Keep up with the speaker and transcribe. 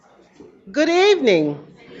Good evening.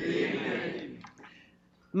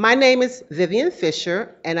 My name is Vivian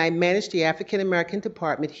Fisher, and I manage the African American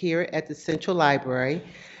Department here at the Central Library.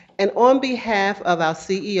 And on behalf of our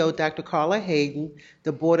CEO, Dr. Carla Hayden,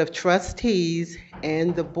 the Board of Trustees,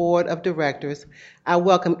 and the Board of Directors, I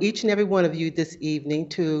welcome each and every one of you this evening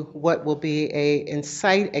to what will be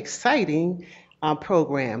exciting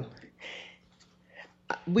program.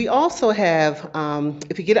 We also have,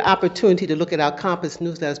 if you get an opportunity to look at our Compass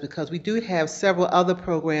newsletters, because we do have several other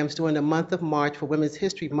programs during the month of March for Women's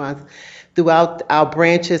History Month throughout our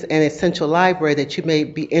branches and Essential Library that you may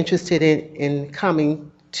be interested in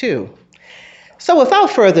coming to. So without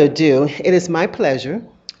further ado, it is my pleasure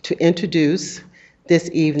to introduce this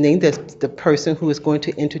evening the person who is going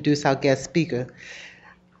to introduce our guest speaker,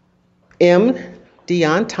 M.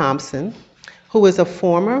 Dion Thompson, who is a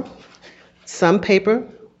former Sun paper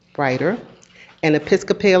writer and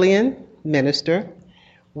Episcopalian minister,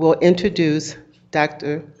 will introduce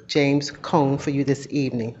Dr. James Cone for you this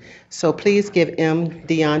evening. So please give M.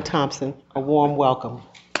 Dion Thompson a warm welcome.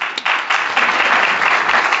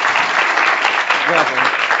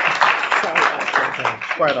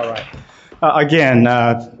 Quite all right. Again,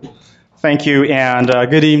 thank you and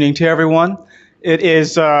good evening to everyone. It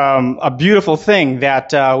is a beautiful thing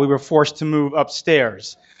that we were forced to move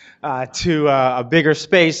upstairs to a bigger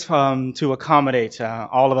space to accommodate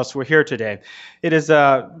all of us who are here today. It is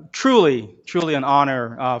truly an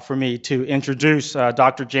honor for me to introduce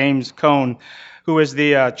Dr. James Cone, who is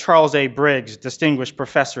the Charles A. Briggs Distinguished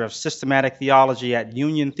Professor of Systematic Theology at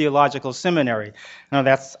Union Theological Seminary. Now,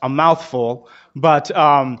 that's a mouthful, but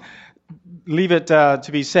leave it to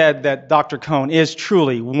be said that Dr. Cone is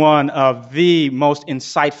truly one of the most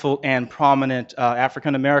insightful and prominent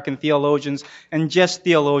African-American theologians and just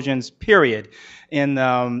theologians, period, in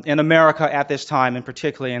America at this time, and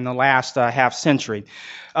particularly in the last half century.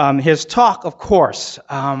 His talk, of course,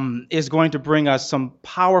 is going to bring us some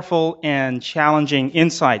powerful and challenging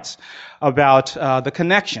insights about the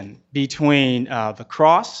connection between the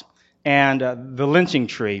cross and the lynching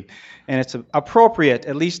tree. And it's appropriate,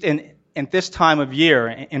 at least in this time of year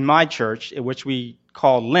in my church, which we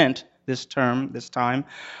call Lent this time,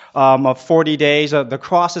 of 40 days, the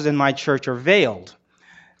crosses in my church are veiled.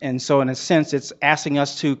 And so in a sense, it's asking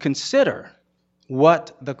us to consider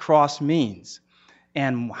what the cross means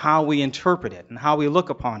and how we interpret it and how we look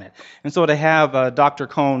upon it. And so to have Dr.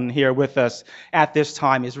 Cone here with us at this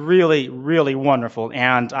time is really wonderful.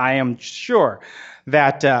 And I am sure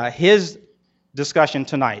that his discussion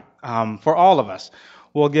tonight, for all of us,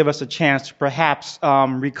 will give us a chance to perhaps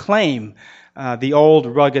reclaim the old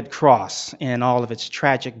rugged cross in all of its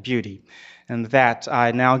tragic beauty. And that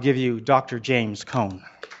I now give you Dr. James Cone.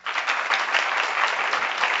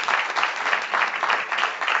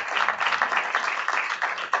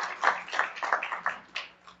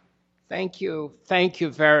 Thank you. Thank you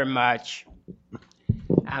very much.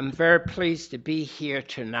 I'm very pleased to be here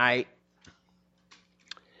tonight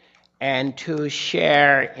and to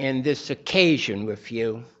share in this occasion with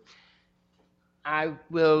you. I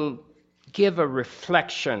will give a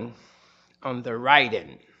reflection on the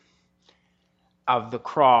writing of the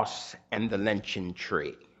cross and the lynching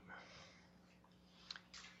tree.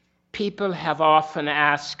 People have often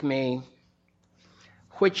asked me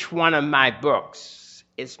which one of my books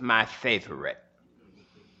is my favorite.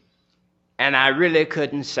 And I really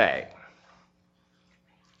couldn't say.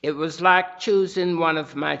 It was like choosing one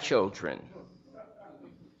of my children.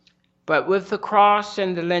 But with the cross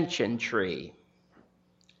and the lynching tree,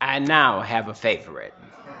 I now have a favorite.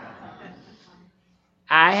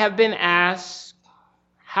 I have been asked,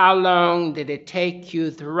 how long did it take you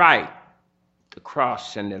to write the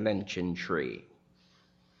cross and the lynching tree?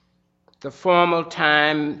 The formal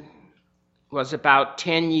time was about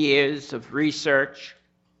 10 years of research,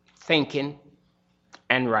 thinking,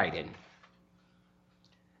 and writing.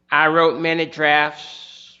 I wrote many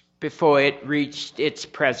drafts before it reached its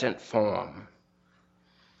present form.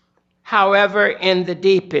 However, in the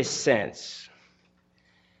deepest sense,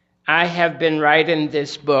 I have been writing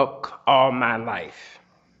this book all my life,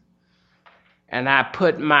 and I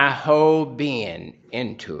put my whole being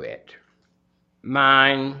into it,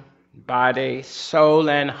 mind, body, soul,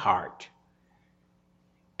 and heart.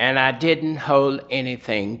 And I didn't hold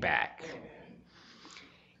anything back.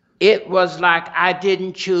 It was like I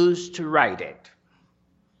didn't choose to write it.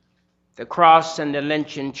 The cross and the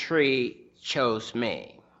lynching tree chose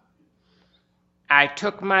me. I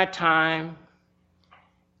took my time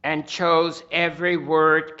and chose every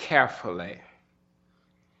word carefully,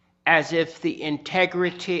 as if the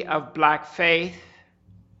integrity of Black faith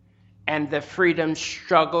and the freedom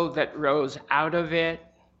struggle that rose out of it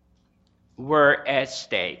were at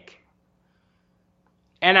stake.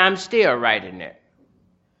 And I'm still writing it.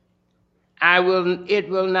 It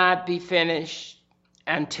will not be finished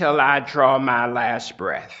until I draw my last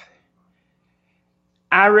breath.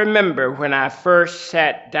 I remember when I first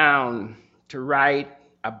sat down to write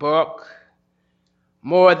a book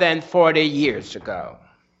more than 40 years ago.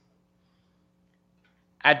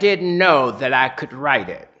 I didn't know that I could write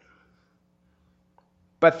it.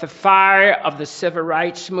 But the fire of the civil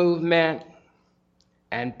rights movement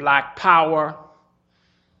and Black power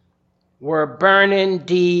were burning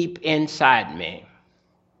deep inside me,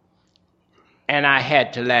 and I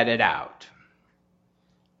had to let it out.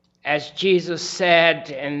 As Jesus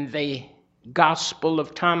said in the Gospel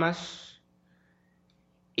of Thomas,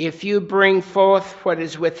 if you bring forth what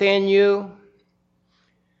is within you,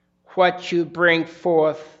 what you bring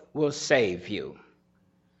forth will save you.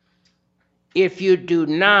 If you do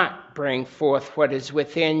not bring forth what is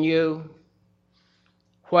within you,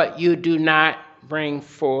 what you do not bring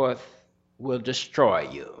forth will destroy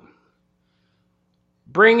you.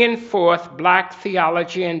 Bringing forth Black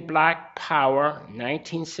theology and Black power,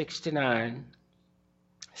 1969,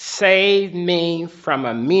 saved me from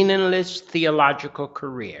a meaningless theological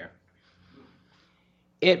career.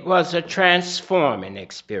 It was a transforming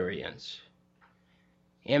experience,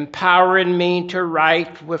 empowering me to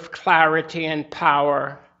write with clarity and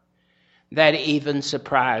power that even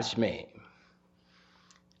surprised me.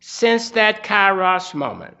 Since that Kairos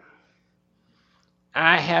moment,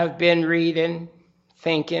 I have been reading,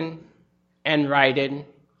 thinking, and writing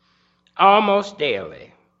almost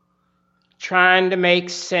daily, trying to make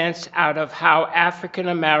sense out of how African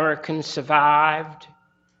Americans survived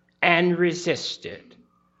and resisted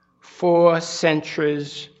 4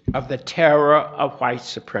 centuries of the terror of white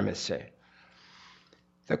supremacy.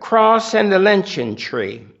 The cross and the lynching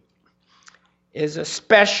tree is a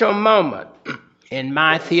special moment in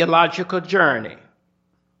my theological journey.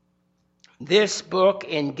 This book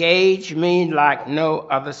engaged me like no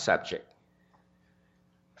other subject.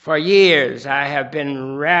 For years, I have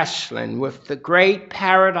been wrestling with the great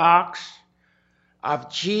paradox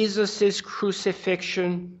of Jesus'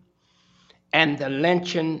 crucifixion and the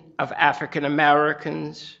lynching of African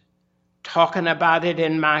Americans, talking about it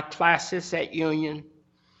in my classes at Union,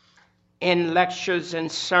 in lectures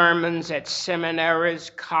and sermons at seminaries,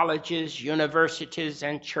 colleges, universities,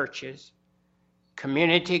 and churches,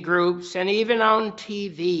 community groups, and even on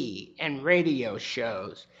TV and radio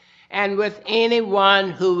shows, and with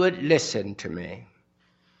anyone who would listen to me.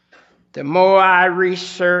 The more I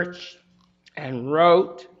researched and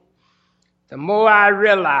wrote, the more I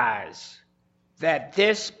realized that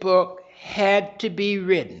this book had to be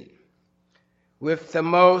written with the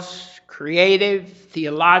most creative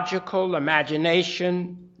theological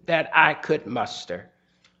imagination that I could muster,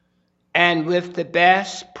 and with the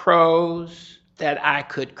best prose that I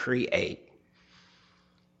could create.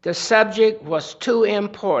 The subject was too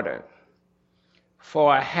important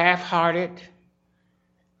for a half-hearted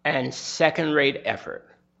and second-rate effort.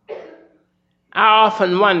 I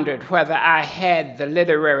often wondered whether I had the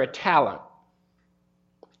literary talent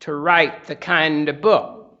to write the kind of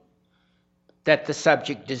book that the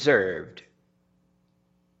subject deserved.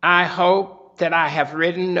 I hope that I have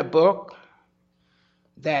written a book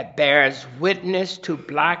that bears witness to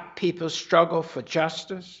Black people's struggle for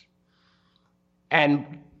justice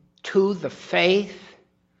and to the faith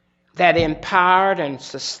that empowered and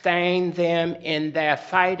sustained them in their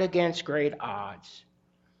fight against great odds.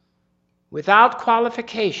 Without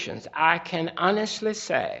qualifications, I can honestly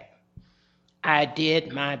say I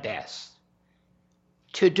did my best.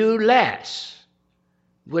 To do less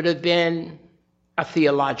would have been a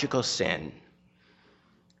theological sin.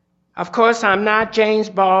 Of course, I'm not James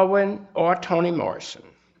Baldwin or Toni Morrison,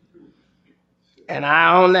 and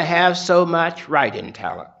I only have so much writing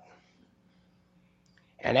talent.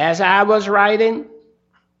 And as I was writing,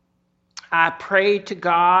 I prayed to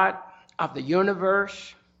God of the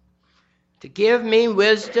universe to give me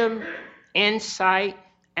wisdom, insight,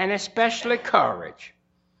 and especially courage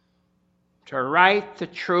to write the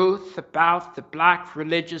truth about the Black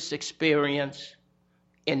religious experience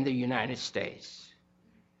in the United States.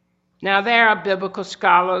 Now, there are biblical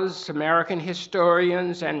scholars, American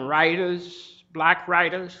historians, and writers, Black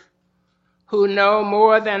writers, who know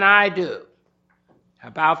more than I do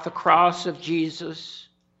about the cross of Jesus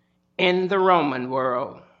in the Roman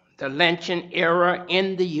world, the lynching era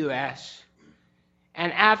in the U.S.,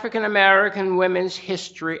 and African American women's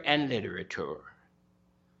history and literature.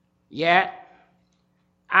 Yet,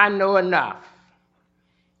 I know enough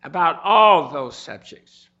about all those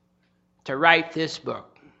subjects to write this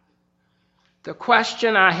book. The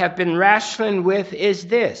question I have been wrestling with is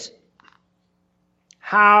this: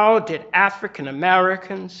 how did African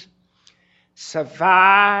Americans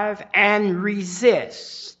survive and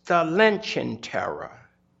resist the lynching terror,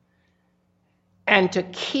 and to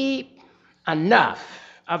keep enough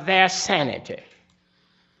of their sanity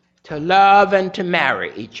to love and to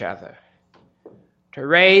marry each other, to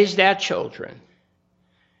raise their children,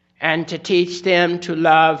 and to teach them to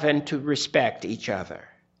love and to respect each other?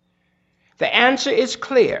 The answer is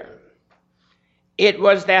clear. It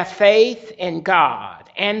was their faith in God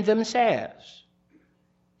and themselves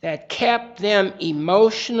that kept them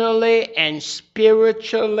emotionally and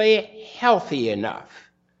spiritually healthy enough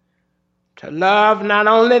to love not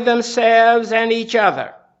only themselves and each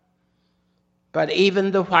other, but even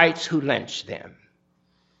the whites who lynched them.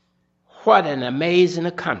 What an amazing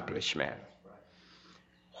accomplishment.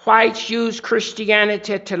 Whites used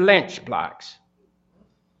Christianity to lynch blacks,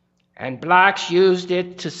 and blacks used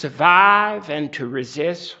it to survive and to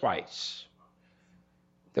resist whites.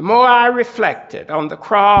 The more I reflected on the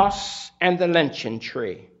cross and the lynching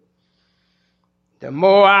tree, the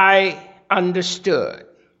more I understood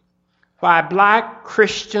why black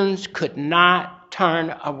Christians could not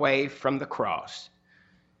turn away from the cross,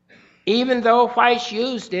 even though whites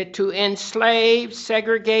used it to enslave,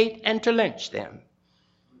 segregate, and to lynch them.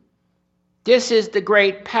 This is the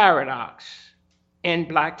great paradox in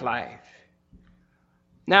black life.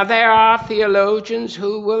 Now, there are theologians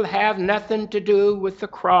who will have nothing to do with the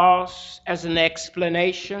cross as an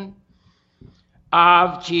explanation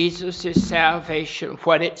of Jesus' salvation,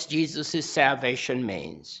 what Jesus' salvation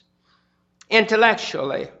means.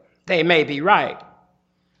 Intellectually, they may be right,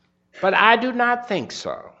 but I do not think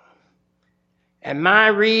so. And my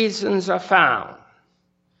reasons are found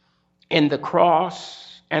in the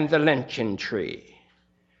cross and the lynching tree,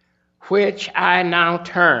 which I now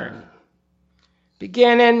turn,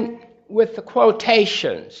 beginning with the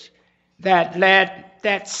quotations that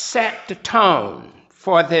set the tone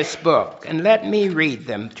for this book. And let me read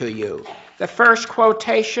them to you. The first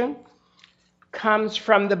quotation comes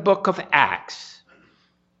from the book of Acts.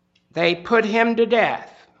 They put him to death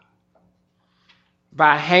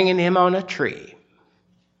by hanging him on a tree.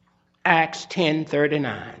 Acts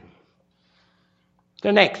 10:39.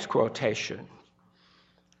 The next quotation: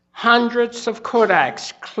 hundreds of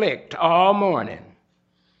Kodaks clicked all morning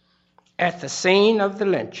at the scene of the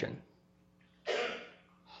lynching.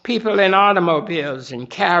 People in automobiles and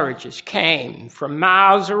carriages came from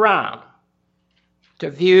miles around to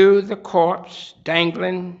view the corpse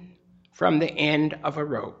dangling from the end of a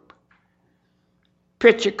rope.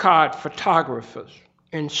 Picture card photographers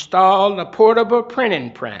installed a portable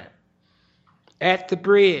printing press at the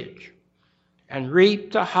bridge and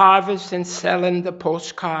reaped the harvest in selling the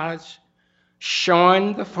postcards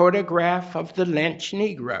showing the photograph of the lynched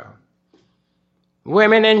Negro.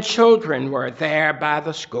 Women and children were there by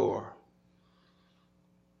the score.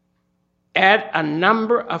 At a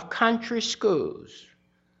number of country schools,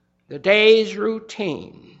 the day's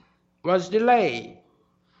routine was delayed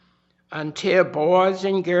until boys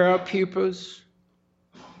and girl pupils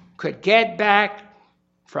could get back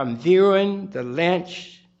from viewing the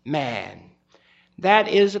lynched man. That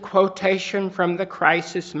is a quotation from the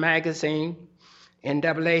Crisis magazine,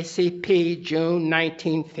 NAACP, June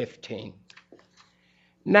 1915.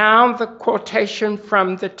 Now the quotation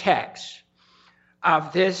from the text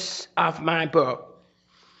of my book.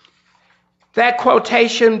 That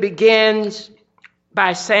quotation begins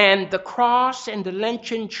by saying the cross and the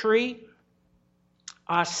lynching tree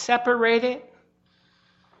are separated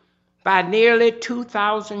by nearly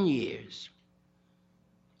 2,000 years.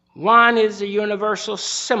 One is a universal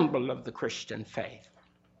symbol of the Christian faith.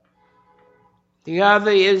 The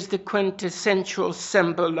other is the quintessential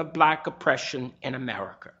symbol of black oppression in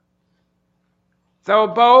America. Though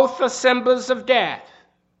both are symbols of death,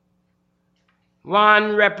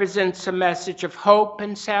 one represents a message of hope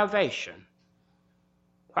and salvation,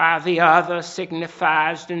 while the other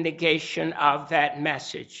signifies the negation of that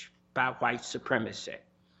message by white supremacy.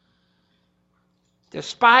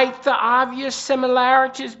 Despite the obvious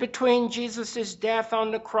similarities between Jesus' death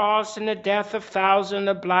on the cross and the death of thousands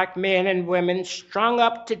of black men and women strung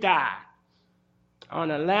up to die on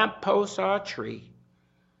a lamppost or a tree,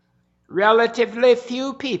 relatively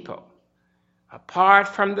few people, apart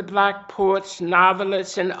from the black poets,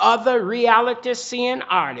 novelists, and other reality-seeing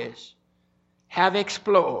artists, have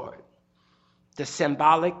explored the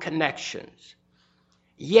symbolic connections.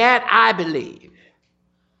 Yet I believe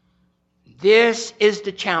this is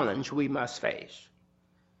the challenge we must face.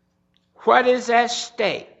 What is at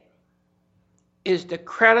stake is the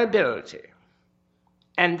credibility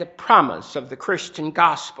and the promise of the Christian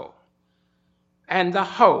gospel and the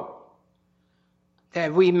hope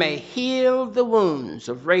that we may heal the wounds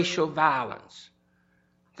of racial violence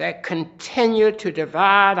that continue to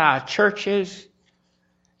divide our churches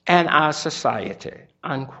and our society,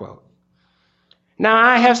 unquote. Now,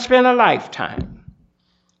 I have spent a lifetime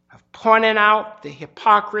of pointing out the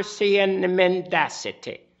hypocrisy and the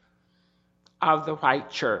mendacity of the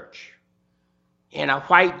white church in a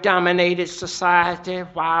white-dominated society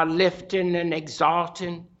while lifting and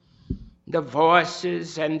exalting the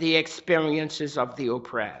voices and the experiences of the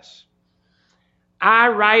oppressed. I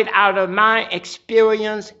write out of my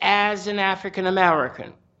experience as an African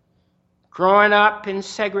American, growing up in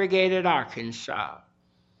segregated Arkansas,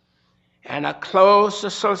 and a close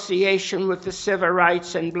association with the civil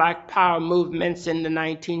rights and Black Power movements in the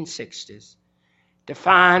 1960s,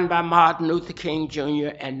 defined by Martin Luther King Jr.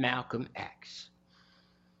 and Malcolm X.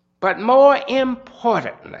 But more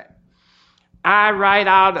importantly, I write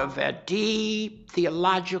out of a deep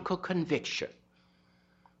theological conviction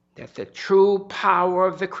that the true power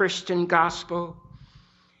of the Christian gospel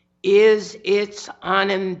is its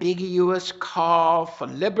unambiguous call for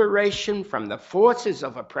liberation from the forces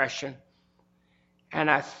of oppression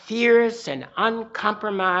and a fierce and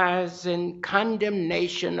uncompromising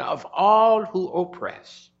condemnation of all who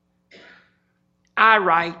oppress. I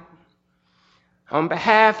write on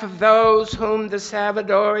behalf of those whom the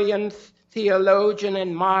Salvadorian theologian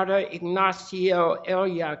and martyr Ignacio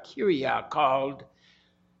Elia Curia called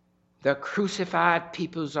the crucified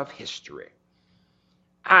peoples of history.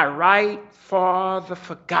 I write for the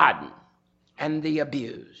forgotten and the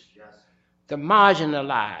abused, the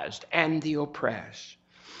marginalized and the oppressed.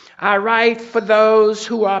 I write for those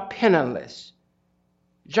who are penniless,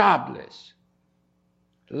 jobless,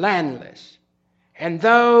 landless, and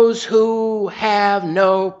those who have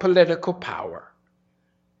no political power.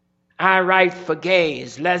 I write for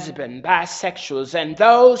gays, lesbian, bisexuals, and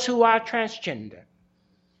those who are transgender.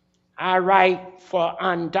 I write for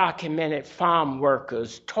undocumented farm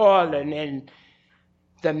workers toiling in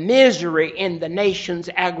the misery in the nation's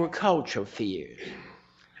agricultural field.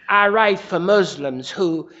 I write for Muslims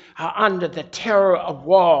who are under the terror of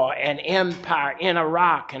war and empire in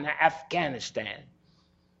Iraq and Afghanistan.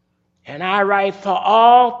 And I write for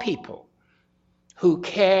all people who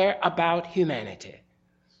care about humanity.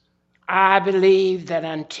 I believe that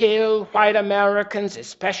until white Americans,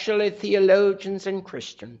 especially theologians and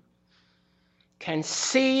Christians, can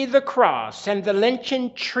see the cross and the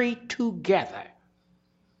lynching tree together,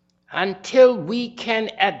 until we can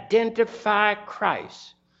identify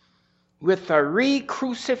Christ with a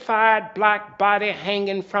re-crucified black body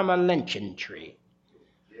hanging from a lynching tree,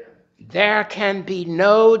 there can be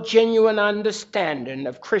no genuine understanding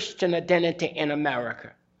of Christian identity in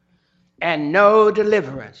America and no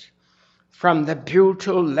deliverance from the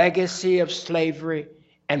brutal legacy of slavery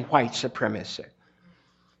and white supremacy.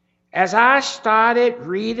 As I started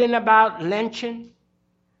reading about lynching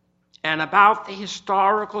and about the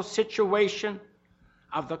historical situation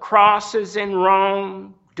of the crosses in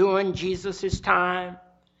Rome during Jesus' time,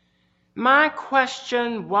 my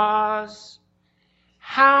question was,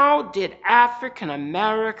 how did African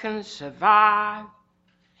Americans survive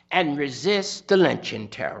and resist the lynching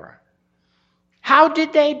terror? How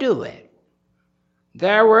did they do it?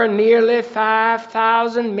 There were nearly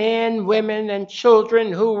 5,000 men, women, and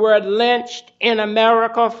children who were lynched in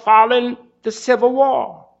America following the Civil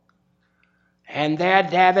War, and their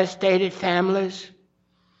devastated families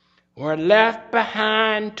were left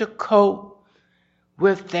behind to cope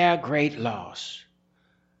with their great loss.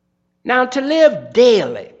 Now, to live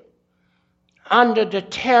daily under the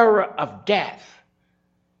terror of death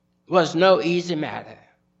was no easy matter.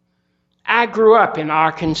 I grew up in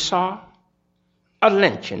Arkansas, a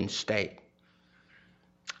lynching state.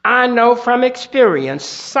 I know from experience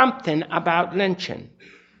something about lynching.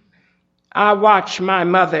 I watched my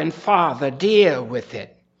mother and father deal with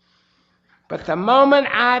it. But the moment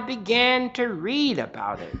I began to read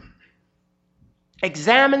about it,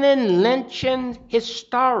 examining lynching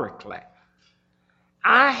historically,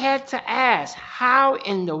 I had to ask, how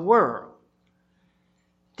in the world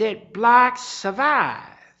did blacks survive?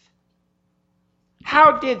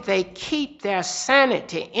 How did they keep their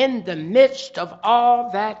sanity in the midst of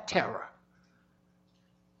all that terror?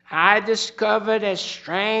 I discovered, as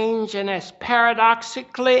strange and as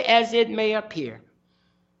paradoxically as it may appear,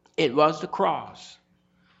 it was the cross.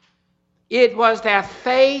 It was their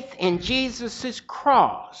faith in Jesus'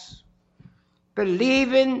 cross,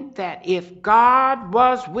 believing that if God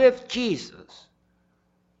was with Jesus,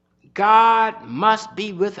 God must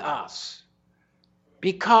be with us.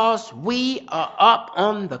 because we are up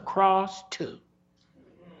on the cross too.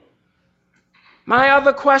 My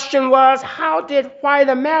other question was, how did white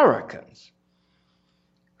Americans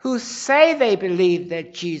who say they believe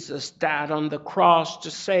that Jesus died on the cross to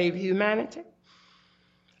save humanity,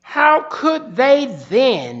 how could they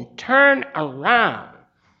then turn around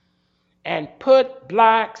and put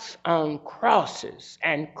blacks on crosses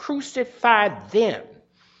and crucify them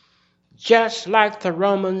just like the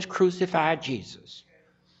Romans crucified Jesus?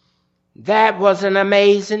 That was an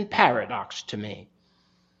amazing paradox to me.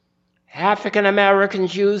 African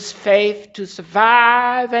Americans use faith to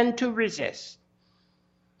survive and to resist,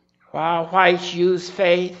 while whites use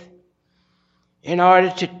faith in order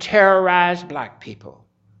to terrorize black people.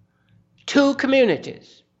 Two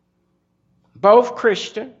communities, both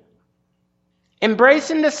Christian,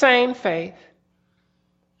 embracing the same faith.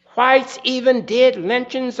 Whites even did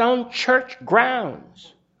lynchings on church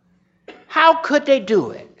grounds. How could they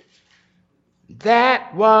do it?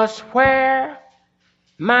 That was where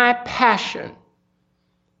my passion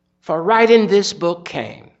for writing this book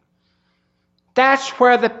came. That's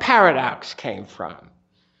where the paradox came from.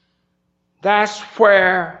 That's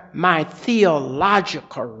where my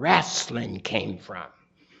theological wrestling came from.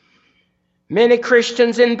 Many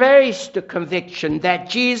Christians embrace the conviction that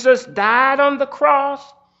Jesus died on the cross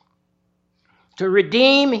to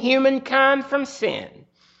redeem humankind from sin.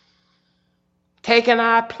 Taking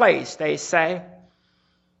our place, they say.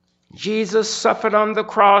 Jesus suffered on the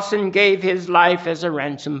cross and gave his life as a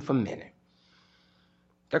ransom for many.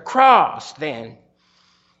 The cross, then,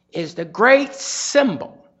 is the great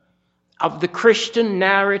symbol of the Christian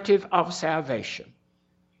narrative of salvation.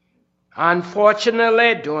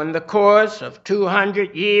 Unfortunately, during the course of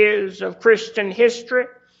 200 years of Christian history,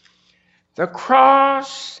 the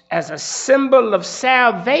cross as a symbol of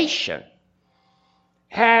salvation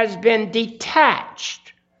has been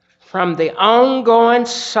detached from the ongoing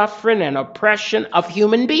suffering and oppression of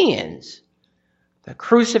human beings, the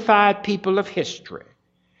crucified people of history.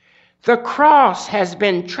 The cross has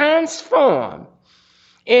been transformed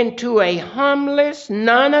into a harmless,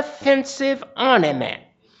 non-offensive ornament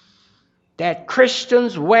that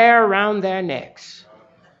Christians wear around their necks.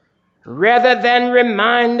 Rather than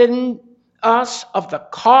reminding us of the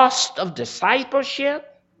cost of discipleship,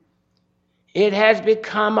 it has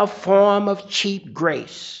become a form of cheap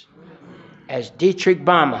grace, as Dietrich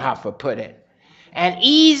Bonhoeffer put it. An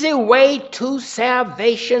easy way to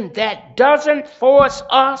salvation that doesn't force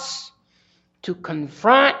us to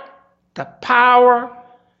confront the power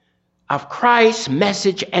of Christ's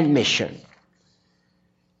message and mission.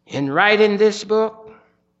 In writing this book,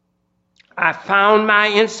 I found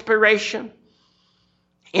my inspiration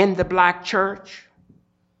in the black church.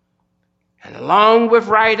 And along with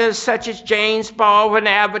writers such as James Baldwin,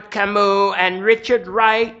 Albert Camus, and Richard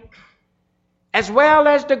Wright, as well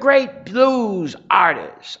as the great blues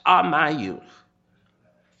artists of my youth.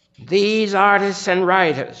 These artists and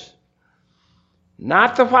writers,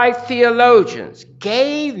 not the white theologians,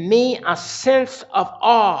 gave me a sense of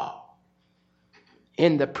awe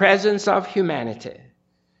in the presence of humanity,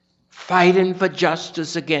 fighting for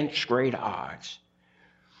justice against great odds.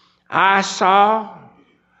 I saw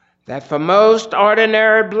that for most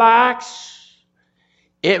ordinary blacks,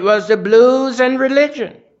 it was the blues and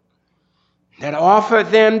religion that offered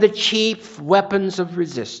them the chief weapons of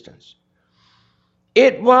resistance.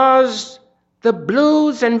 It was the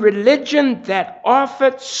blues and religion that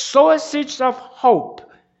offered sources of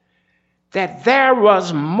hope that there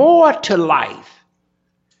was more to life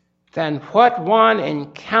than what one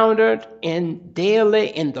encountered daily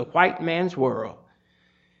in the white man's world.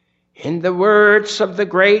 In the words of the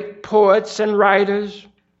great poets and writers,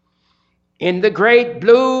 in the great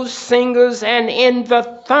blues singers, and in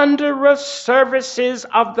the thunderous services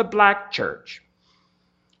of the black church,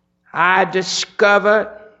 I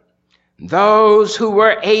discovered those who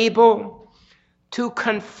were able to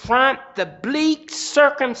confront the bleak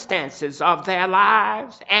circumstances of their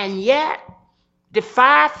lives and yet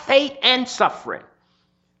defy fate and suffering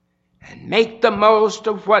and make the most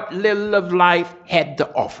of what little of life had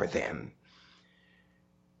to offer them.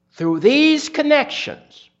 Through these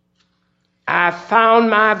connections, I found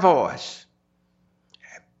my voice,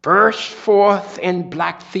 burst forth in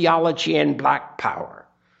black theology and black power.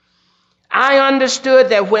 I understood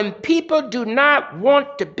that when people do not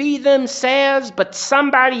want to be themselves but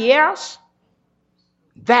somebody else,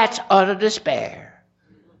 that's utter despair.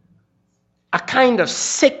 A kind of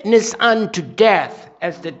sickness unto death,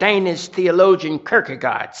 as the Danish theologian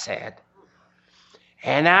Kierkegaard said.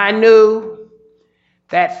 And I knew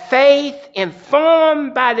that faith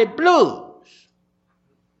informed by the blues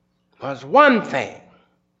was one thing,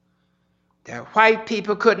 that white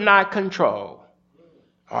people could not control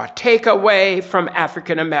or take away from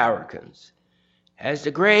African Americans. As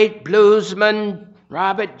the great bluesman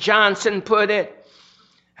Robert Johnson put it,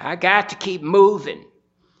 I got to keep moving.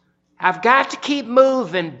 I've got to keep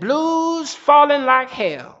moving. Blues falling like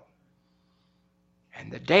hell.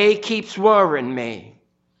 And the day keeps worrying me.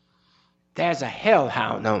 There's a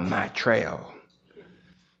hellhound on my trail.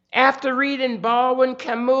 After reading Baldwin,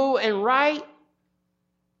 Camus, and Wright,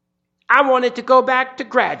 I wanted to go back to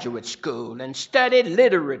graduate school and study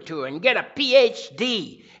literature and get a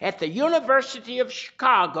PhD at the University of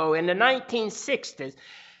Chicago in the 1960s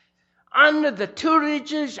under the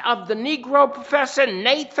tutelage of the Negro professor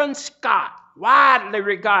Nathan Scott, widely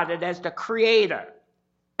regarded as the creator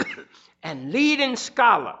and leading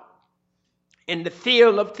scholar in the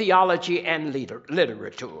field of theology and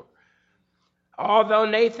literature. Although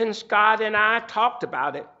Nathan Scott and I talked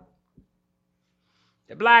about it,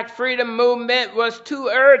 the Black Freedom Movement was too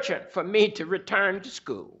urgent for me to return to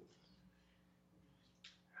school.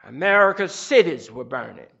 America's cities were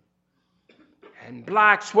burning, and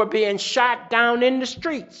blacks were being shot down in the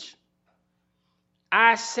streets.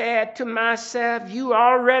 I said to myself, you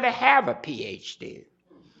already have a PhD.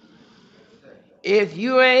 If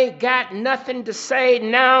you ain't got nothing to say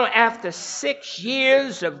now after 6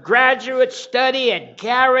 years of graduate study at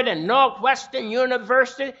Garrett and Northwestern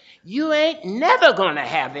University, you ain't never gonna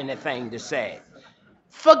have anything to say.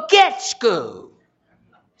 Forget school.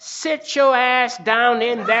 Sit your ass down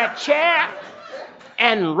in that chair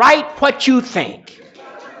and write what you think.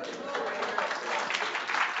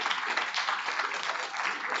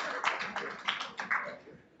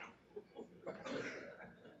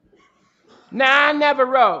 Now, I never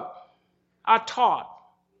wrote or taught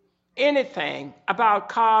anything about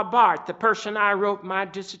Karl Barth, the person I wrote my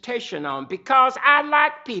dissertation on, because I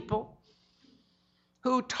like people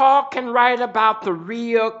who talk and write about the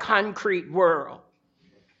real concrete world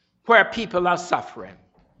where people are suffering.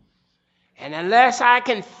 And unless I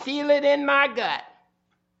can feel it in my gut,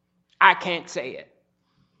 I can't say it.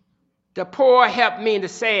 The poor help me to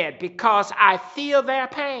say it because I feel their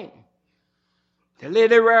pain. The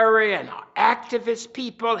literary and activist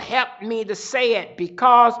people help me to say it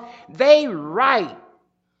because they write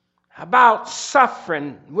about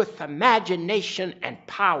suffering with imagination and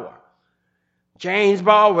power. James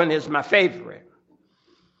Baldwin is my favorite.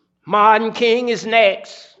 Martin King is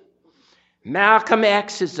next. Malcolm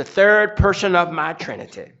X is the third person of my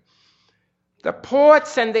trinity. The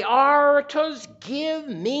poets and the orators give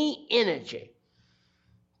me energy.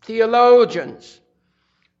 Theologians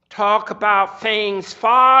talk about things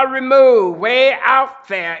far removed, way out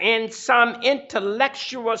there in some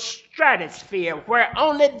intellectual stratosphere where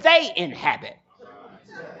only they inhabit.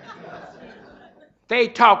 They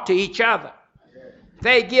talk to each other.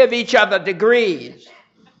 They give each other degrees.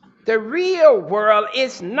 The real world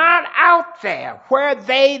is not out there where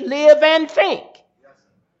they live and think.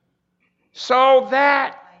 So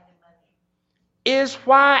that is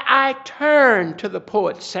why I turn to the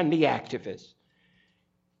poets and the activists.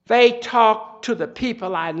 They talk to the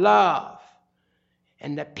people I love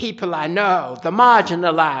and the people I know, the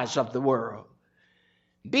marginalized of the world.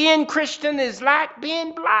 Being Christian is like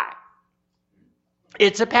being black.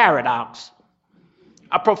 It's a paradox,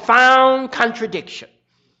 a profound contradiction.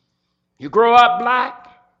 You grow up black,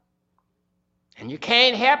 and you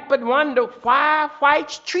can't help but wonder why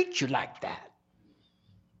whites treat you like that.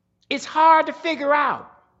 It's hard to figure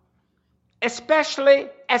out, especially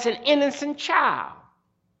as an innocent child.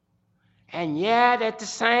 And yet, at the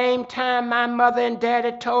same time, my mother and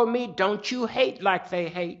daddy told me, don't you hate like they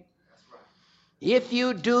hate. If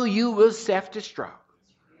you do, you will self-destruct.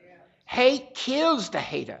 Hate kills the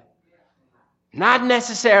hater, not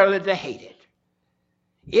necessarily the hated.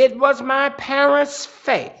 It was my parents'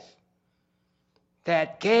 faith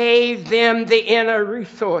that gave them the inner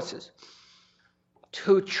resources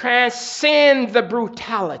to transcend the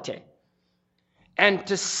brutality and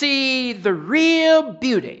to see the real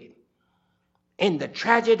beauty in the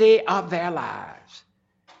tragedy of their lives.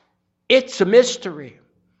 It's a mystery,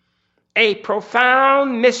 a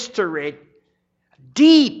profound mystery,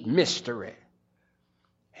 deep mystery,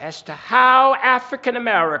 as to how African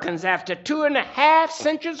Americans, after 2.5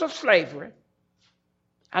 centuries of slavery,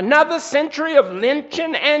 another century of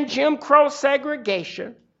lynching and Jim Crow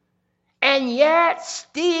segregation, and yet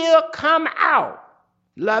still come out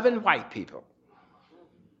loving white people.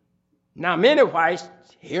 Now, many whites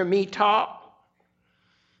hear me talk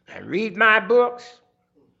and read my books,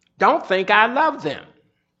 don't think I love them,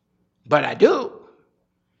 but I do.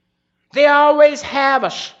 They always have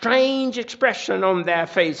a strange expression on their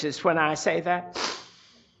faces when I say that.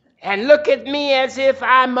 and look at me as if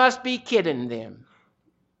I must be kidding them.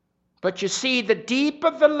 But you see, the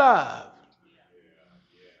deeper the love,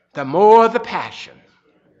 the more the passion,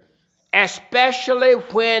 especially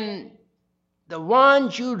when the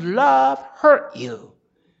ones you love hurt you.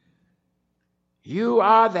 You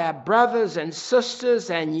are their brothers and sisters,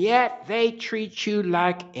 and yet they treat you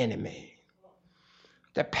like enemy.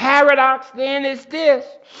 The paradox then is this: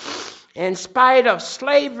 in spite of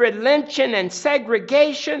slavery, lynching, and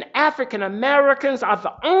segregation, African Americans are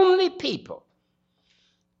the only people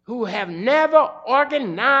who have never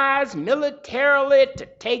organized militarily to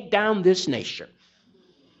take down this nation.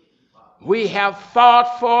 We have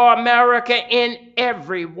fought for America in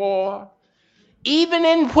every war, even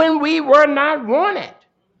in when we were not wanted.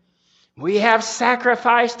 We have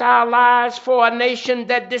sacrificed our lives for a nation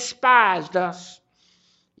that despised us.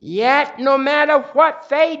 Yet, no matter what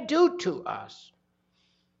they do to us,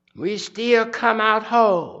 we still come out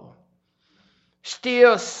whole,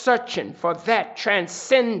 still searching for that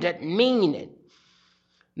transcendent meaning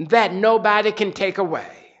that nobody can take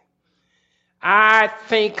away. I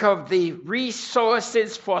think of the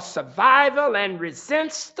resources for survival and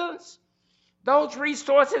resistance. Those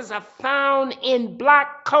resources are found in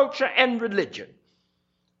Black culture and religion.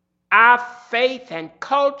 Our faith and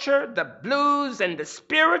culture, the blues and the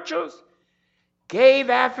spirituals, gave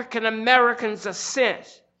African Americans a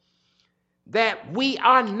sense that we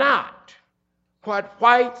are not what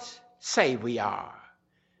whites say we are.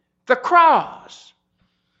 The cross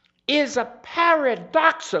is a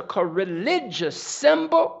paradoxical religious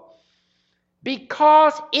symbol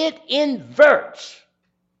because it inverts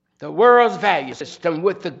the world's value system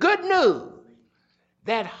with the good news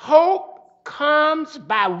that hope comes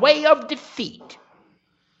by way of defeat,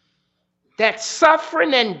 that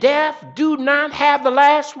suffering and death do not have the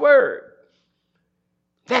last word,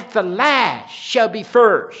 that the last shall be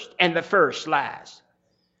first and the first last.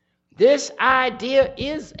 This idea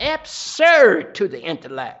is absurd to the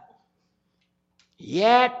intellect,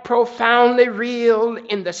 yet profoundly real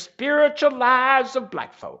in the spiritual lives of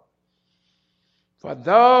Black folk. For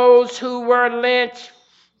those who were lynched,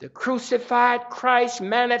 the crucified Christ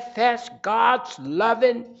manifests God's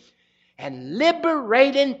loving and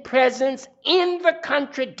liberating presence in the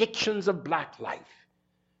contradictions of Black life.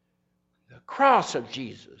 The cross of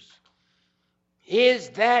Jesus is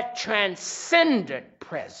that transcendent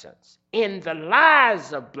presence in the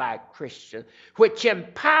lives of Black Christians, which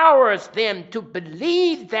empowers them to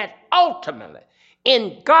believe that ultimately,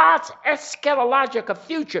 in God's eschatological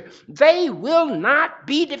future, they will not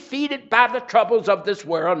be defeated by the troubles of this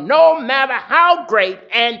world, no matter how great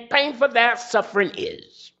and painful their suffering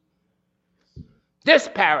is. This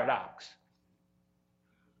paradox,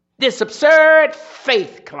 this absurd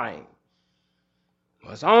faith claim,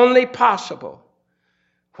 was only possible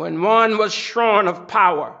when one was shorn of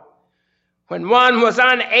power, when one was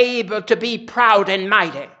unable to be proud and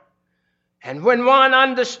mighty, and when one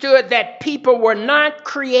understood that people were not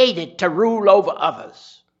created to rule over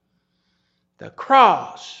others. The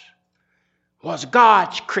cross was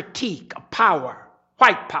God's critique of power,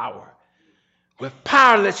 white power, with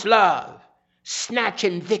powerless love,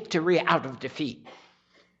 snatching victory out of defeat.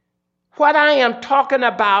 What I am talking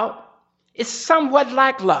about is somewhat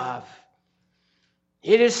like love.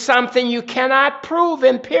 It is something you cannot prove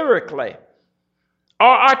empirically or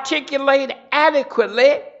articulate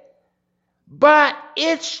adequately, but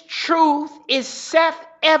its truth is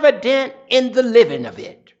self-evident in the living of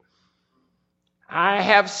it. I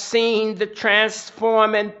have seen the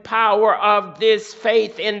transforming power of this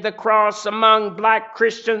faith in the cross among Black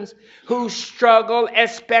Christians who struggle,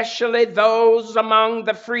 especially those among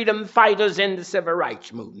the freedom fighters in the civil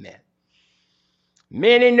rights movement.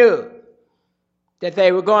 Many knew that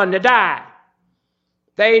they were going to die.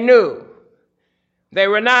 They knew they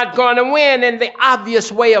were not going to win in the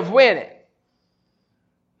obvious way of winning.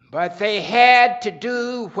 But they had to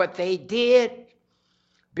do what they did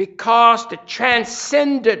because the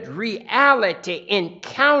transcendent reality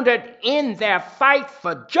encountered in their fight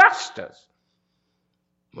for justice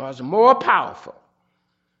was more powerful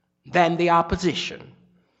than the opposition,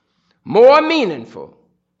 more meaningful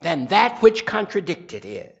than that which contradicted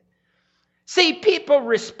it. See, people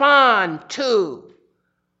respond to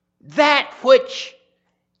that which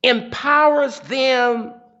empowers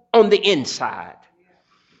them on the inside,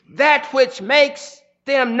 that which makes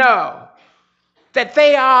them know that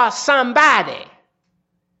they are somebody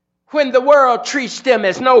when the world treats them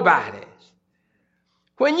as nobodies.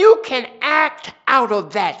 When you can act out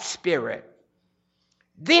of that spirit,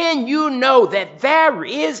 then you know that there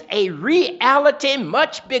is a reality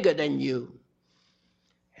much bigger than you.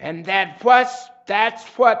 And that's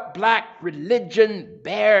what black religion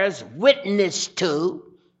bears witness to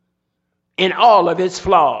in all of its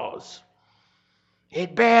flaws.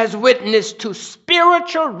 It bears witness to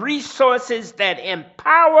spiritual resources that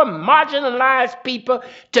empower marginalized people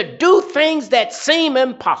to do things that seem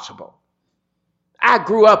impossible. I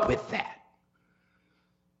grew up with that.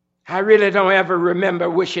 I really don't ever remember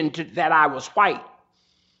wishing that I was white,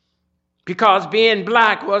 because being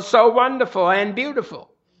black was so wonderful and beautiful,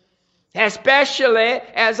 especially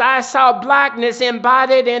as I saw blackness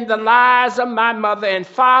embodied in the lives of my mother and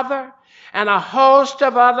father and a host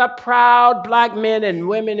of other proud black men and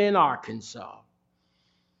women in Arkansas.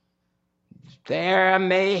 There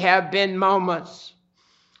may have been moments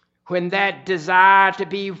when that desire to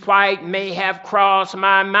be white may have crossed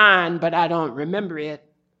my mind, but I don't remember it.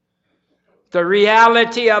 The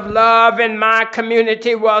reality of love in my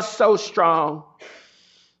community was so strong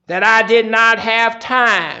that I did not have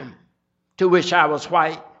time to wish I was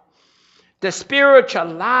white. The spiritual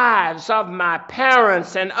lives of my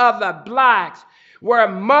parents and other blacks were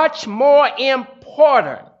much more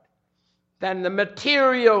important than the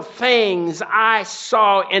material things I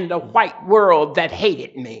saw in the white world that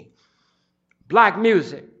hated me. Black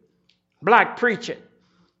music, black preaching,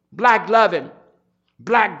 black loving,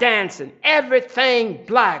 black dancing, everything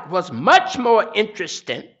black was much more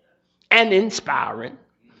interesting and inspiring.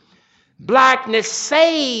 Blackness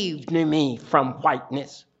saved me from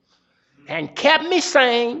whiteness and kept me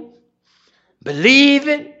sane,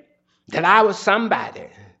 believing that I was somebody.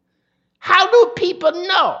 How do people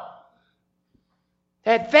know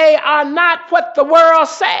that they are not what the world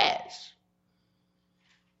says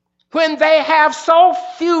when they have so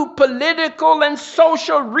few political and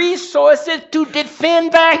social resources to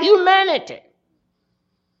defend their humanity,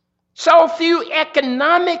 so few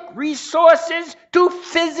economic resources to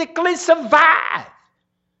physically survive,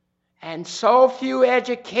 and so few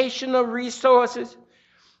educational resources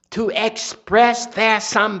to express their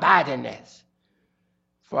somebodyness?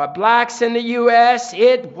 For blacks in the U.S.,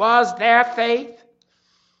 it was their faith,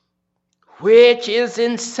 which is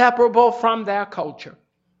inseparable from their culture.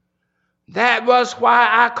 That was why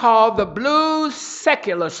I call the blues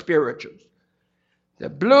secular spirituals. The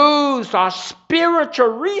blues are spiritual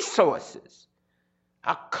resources,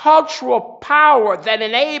 a cultural power that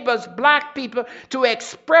enables black people to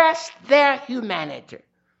express their humanity.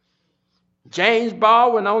 James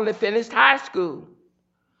Baldwin only finished high school.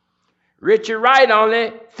 Richard Wright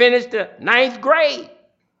only finished the 9th grade.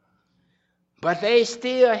 But they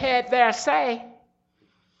still had their say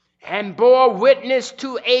and bore witness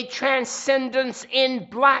to a transcendence in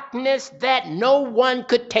blackness that no one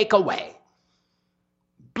could take away.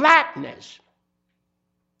 Blackness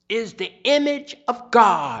is the image of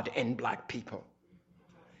God in black people.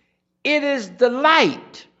 It is the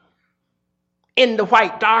light in the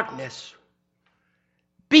white darkness.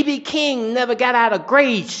 B.B. King never got out of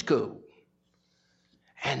grade school,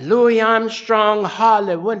 and Louis Armstrong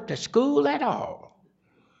hardly went to school at all.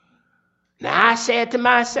 Now I said to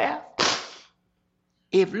myself,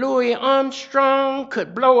 if Louis Armstrong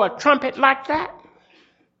could blow a trumpet like that,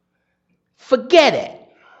 forget it.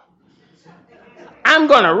 I'm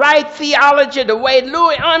going to write theology the way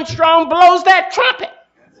Louis Armstrong blows that trumpet,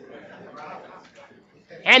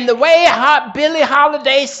 and the way Billie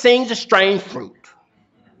Holiday sings A Strange Fruit.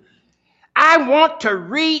 I want to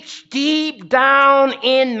reach deep down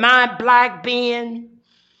in my black being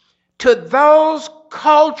to those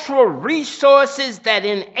cultural resources that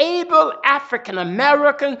enable African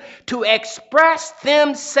Americans to express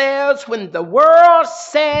themselves when the world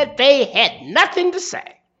said they had nothing to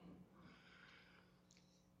say.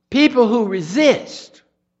 People who resist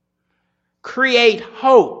create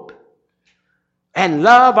hope and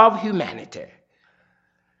love of humanity.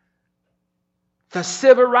 The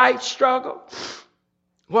civil rights struggle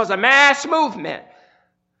was a mass movement,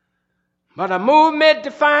 but a movement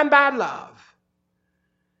defined by love.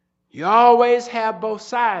 You always have both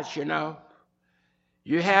sides, you know.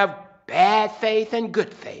 You have bad faith and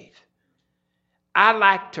good faith. I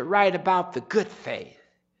like to write about the good faith.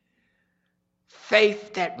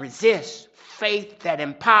 Faith that resists, faith that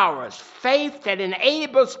empowers, faith that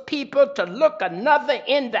enables people to look another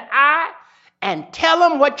in the eye and tell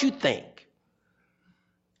them what you think.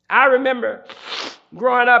 I remember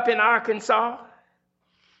growing up in Arkansas,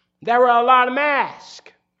 there were a lot of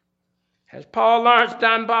masks. As Paul Laurence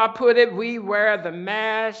Dunbar put it, we wear the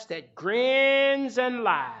mask that grins and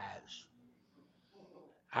lies.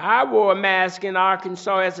 I wore a mask in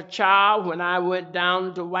Arkansas as a child when I went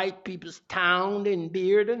down to white people's town in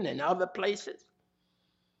Bearden and other places,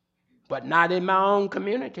 but not in my own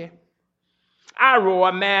community. I wore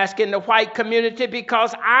a mask in the white community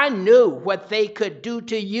because I knew what they could do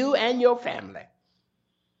to you and your family.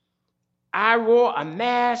 I wore a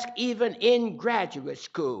mask even in graduate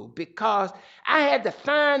school because I had to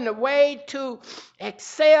find a way to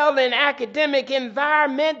excel in academic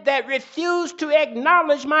environment that refused to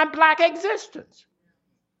acknowledge my black existence.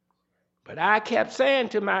 But I kept saying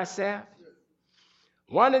to myself,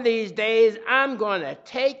 one of these days I'm going to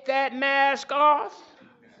take that mask off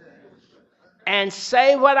and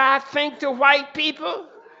say what I think to white people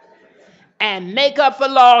and make up for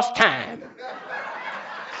lost time.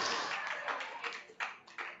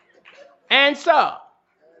 And so,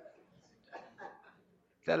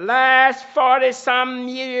 the last 40-some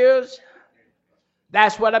years,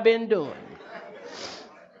 that's what I've been doing.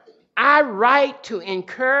 I write to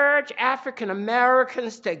encourage African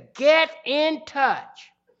Americans to get in touch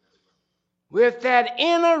with that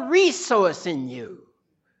inner resource in you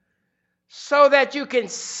so that you can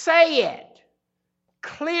say it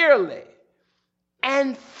clearly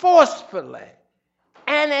and forcefully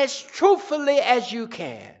and as truthfully as you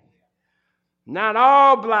can. Not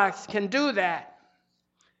all blacks can do that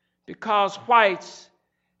because whites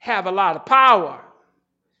have a lot of power.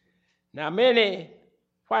 Now, many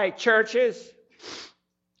white churches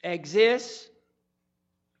exist,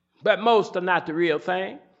 but most are not the real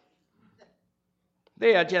thing.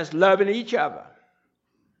 They are just loving each other,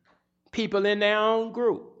 people in their own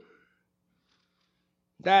group.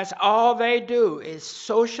 That's all they do is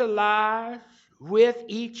socialize with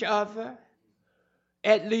each other,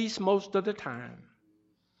 at least most of the time.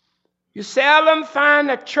 You seldom find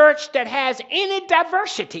a church that has any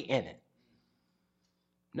diversity in it.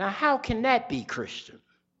 Now, how can that be, Christian?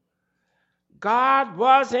 God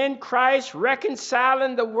was in Christ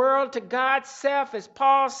reconciling the world to God's self, as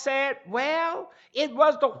Paul said. Well, it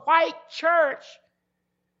was the white church.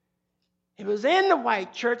 It was in the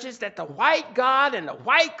white churches that the white God and the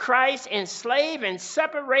white Christ enslaved and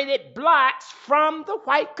separated blacks from the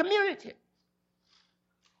white community.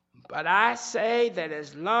 But I say that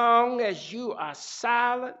as long as you are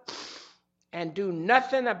silent and do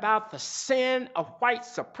nothing about the sin of white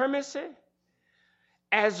supremacy,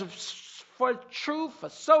 as for true for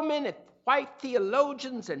so many white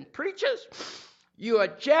theologians and preachers, you are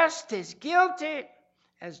just as guilty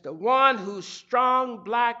as the one who strung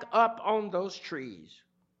black up on those trees.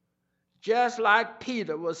 Just like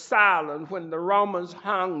Peter was silent when the Romans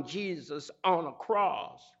hung Jesus on a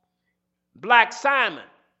cross. Black Simon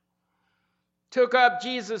took up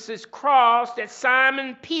Jesus' cross that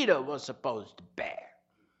Simon Peter was supposed to bear.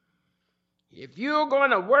 If you're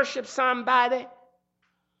going to worship somebody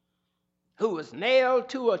who was nailed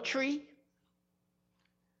to a tree,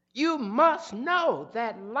 you must know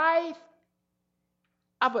that life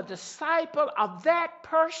of a disciple of that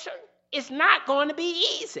person is not going to be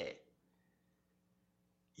easy.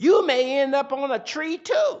 You may end up on a tree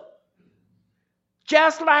too,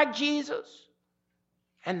 just like Jesus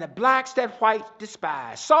and the blacks that whites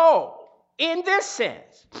despise. So, in this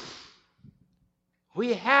sense,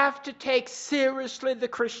 we have to take seriously the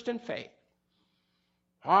Christian faith,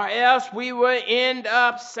 or else we will end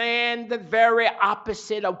up saying the very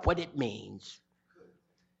opposite of what it means.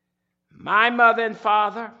 My mother and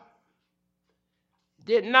father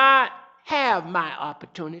did not have my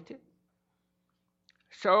opportunity.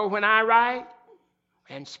 So when I write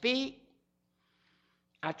and speak,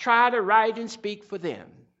 I try to write and speak for them.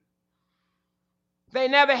 They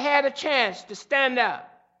never had a chance to stand up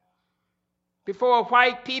before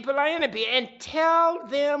white people or anybody and tell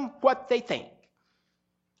them what they think.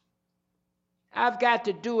 I've got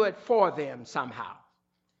to do it for them somehow.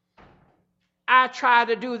 I try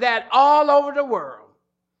to do that all over the world.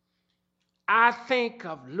 I think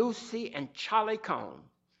of Lucy and Charlie Cone,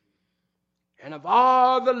 and of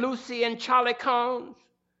all the Lucy and Charlie Cones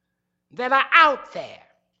that are out there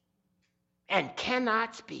and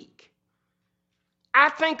cannot speak. I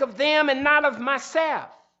think of them and not of myself.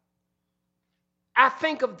 I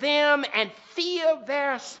think of them and feel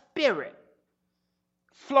their spirit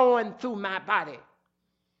flowing through my body,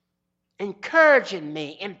 encouraging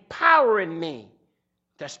me, empowering me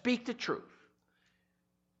to speak the truth.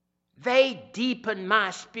 They deepen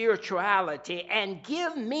my spirituality and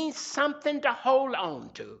give me something to hold on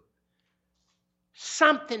to,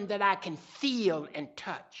 something that I can feel and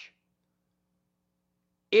touch.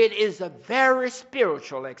 It is a very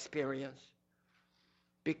spiritual experience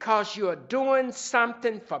because you are doing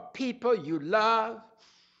something for people you love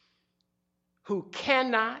who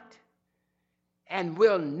cannot and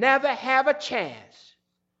will never have a chance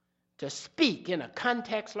to speak in a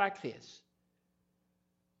context like this.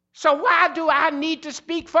 So why do I need to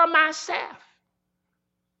speak for myself?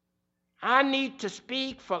 I need to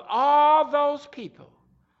speak for all those people,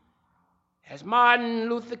 as Martin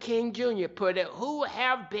Luther King Jr. put it, who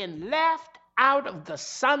have been left out of the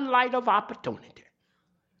sunlight of opportunity.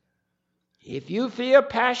 If you feel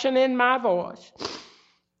passion in my voice,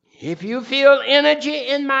 if you feel energy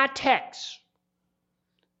in my text,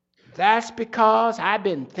 that's because I've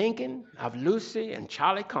been thinking of Lucy and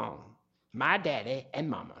Charlie Cone, my daddy and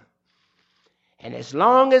mama. And as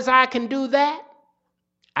long as I can do that,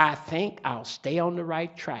 I think I'll stay on the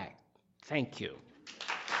right track. Thank you.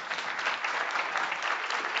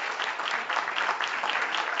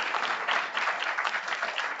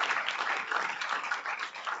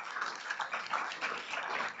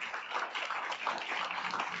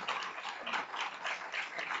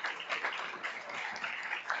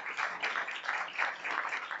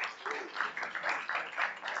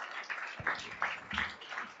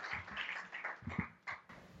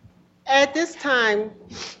 At this time,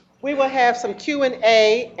 we will have some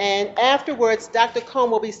Q&A, and afterwards, Dr.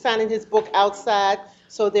 Cone will be signing his book outside.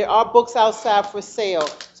 So there are books outside for sale.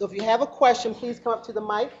 So if you have a question, please come up to the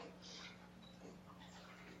mic.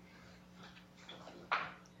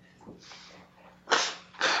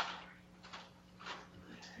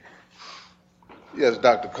 Yes,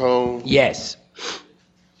 Dr. Cone. Yes.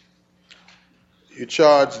 You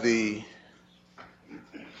charge the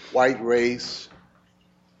white race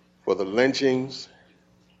for the lynchings,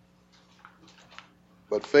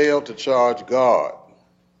 but fail to charge God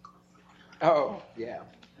Oh, yeah.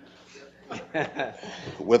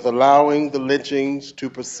 with allowing the lynchings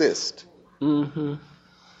to persist. Mm-hmm.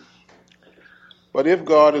 But if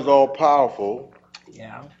God is all powerful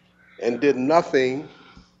Yeah. and did nothing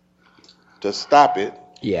to stop it,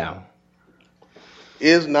 Yeah.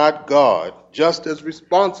 is not God just as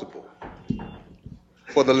responsible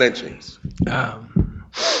for the lynchings?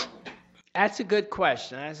 That's a good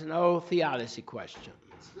question. That's an old theology question.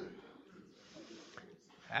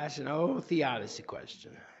 That's an old theology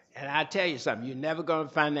question. And I tell you something, you're never going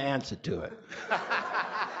to find the answer to it.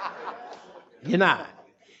 You're not.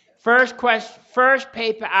 First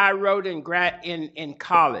paper I wrote in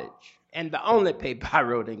college, and the only paper I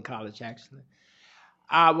wrote in college actually,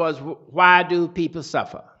 was why do people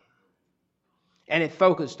suffer? And it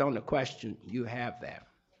focused on the question you have there.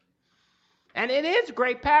 And it is a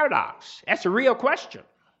great paradox. That's a real question,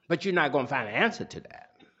 but you're not going to find an answer to that.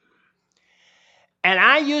 And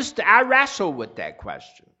I wrestled with that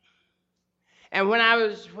question. And when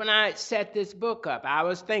I set this book up, I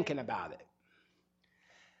was thinking about it.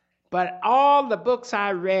 But all the books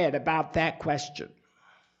I read about that question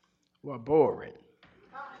were boring,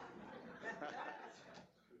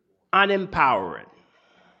 unempowering.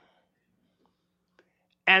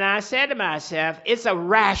 And I said to myself, it's a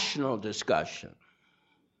rational discussion.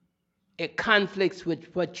 It conflicts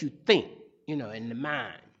with what you think, in the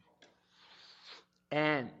mind.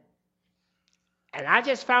 And I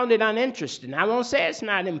just found it uninteresting. I won't say it's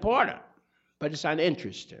not important, but it's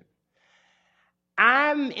uninteresting.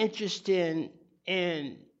 I'm interested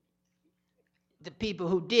in the people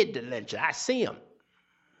who did the lynching. I see them.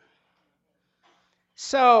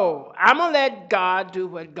 So I'm going to let God do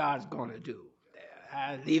what God's going to do.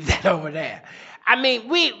 I leave that over there. I mean,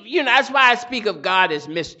 that's why I speak of God as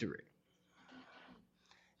mystery.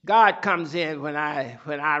 God comes in when I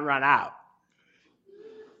run out,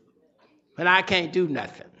 when I can't do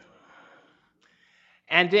nothing.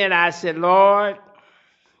 And then I said, Lord,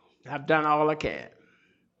 I've done all I can.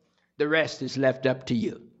 The rest is left up to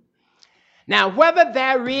you. Now, whether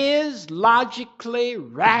there is logically,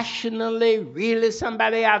 rationally, really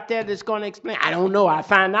somebody out there that's going to explain, I don't know. I'll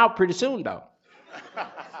find out pretty soon, though.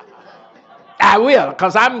 I will,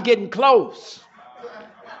 because I'm getting close.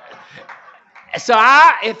 So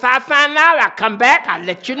if I find out, I'll come back, I'll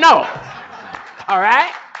let you know. All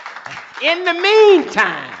right? In the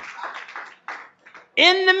meantime,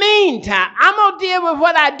 I'm going to deal with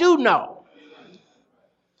what I do know.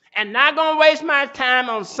 And not going to waste my time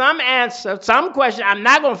on some answer, some question I'm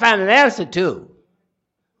not going to find an answer to.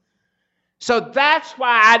 So that's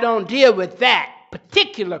why I don't deal with that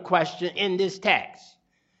particular question in this text.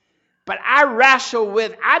 But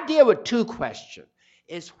I deal with two questions.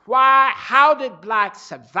 It's how did blacks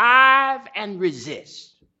survive and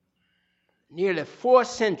resist nearly 4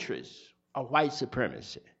 centuries of white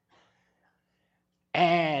supremacy?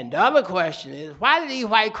 And the other question is, why did these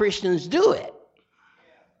white Christians do it?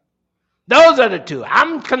 Those are the two.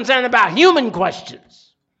 I'm concerned about human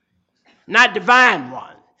questions, not divine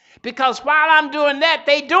ones. Because while I'm doing that,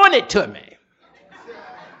 they doing it to me.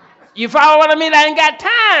 You follow what I mean? I ain't got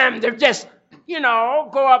time to just,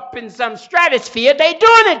 go up in some stratosphere. They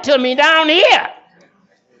doing it to me down here.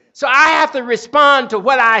 So I have to respond to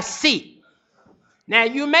what I see. Now,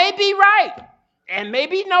 you may be right, and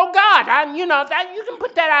maybe know God. That you can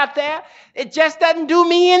put that out there. It just doesn't do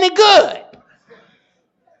me any good.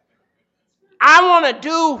 I want to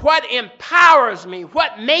do what empowers me,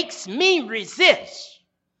 what makes me resist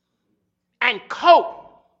and cope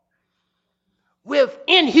with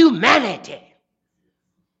inhumanity.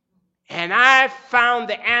 And I found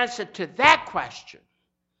the answer to that question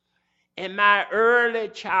in my early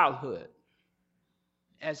childhood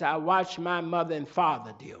as I watched my mother and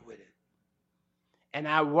father deal with it. And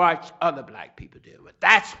I watched other black people deal with it.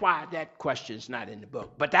 That's why that question's not in the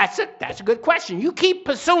book. But that's a good question. You keep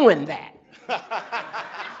pursuing that.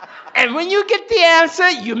 And when you get the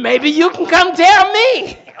answer, maybe you can come tell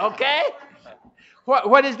me. Okay?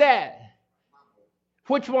 What is that?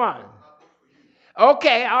 Which one?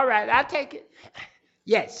 Okay, all right, I'll take it.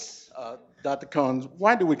 Yes. Dr. Combs,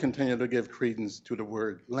 why do we continue to give credence to the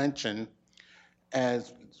word lynching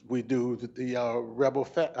as we do the rebel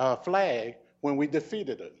flag when we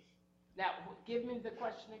defeated it? Now, give me the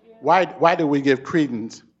question again. Why do we give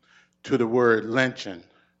credence to the word lynching,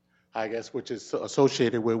 I guess, which is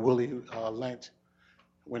associated with Willie Lynch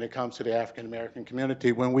when it comes to the African American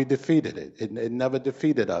community when we defeated it? It never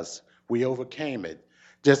defeated us. We overcame it.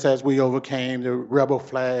 Just as we overcame the rebel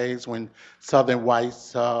flags when Southern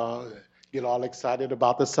whites get all excited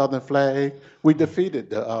about the Southern flag, we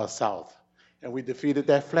defeated the South, and we defeated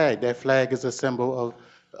that flag. That flag is a symbol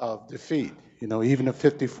of defeat. You know, even the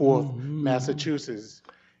 54th Massachusetts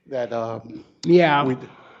that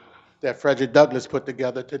that Frederick Douglass put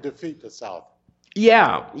together to defeat the South.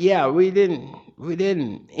 Yeah, we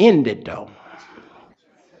didn't end it though.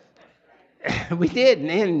 We didn't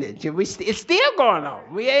end it. It's still going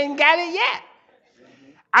on. We ain't got it yet.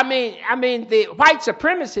 I mean, the white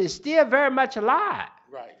supremacy is still very much alive.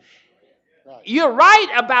 Right. You're right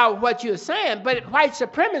about what you're saying, but white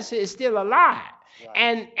supremacy is still alive.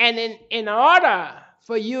 Right. And in order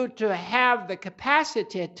for you to have the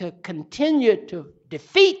capacity to continue to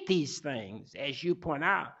defeat these things, as you point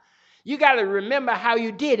out, you got to remember how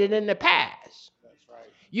you did it in the past. That's right.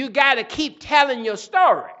 You got to keep telling your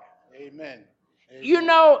story. Amen. You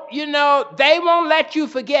know, they won't let you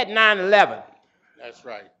forget 9/11. That's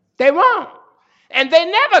right. They won't. And they're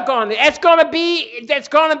never going to. That's going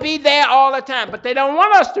to be there all the time. But they don't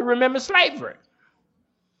want us to remember slavery.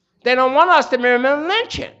 They don't want us to remember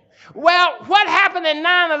lynching. Well, what happened in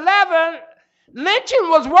 9/11, lynching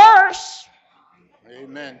was worse.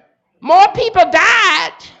 Amen. More people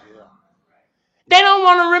died. Yeah. They don't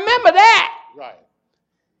want to remember that. Right.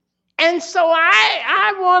 And so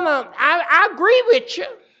I agree with you.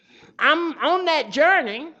 I'm on that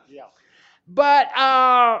journey. Yeah. But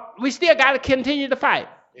we still got to continue to fight.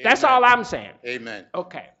 Amen. That's all I'm saying. Amen.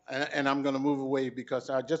 Okay. And I'm going to move away because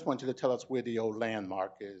I just want you to tell us where the old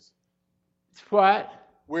landmark is. What?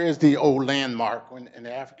 Where is the old landmark in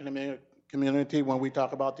the African American community when we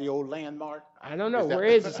talk about the old landmark? I don't know. Where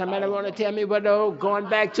is it? Somebody want to tell me what going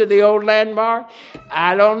back to the old landmark?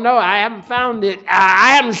 I don't know. I haven't found it.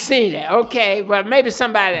 I haven't seen it. Okay. Well, maybe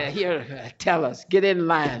somebody here tell us. Get in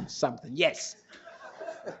line. Something. Yes.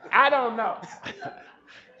 I don't know.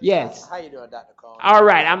 Yes. How you doing, Dr. Combs? All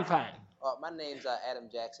right. I'm fine. My name's Adam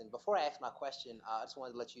Jackson. Before I ask my question, I just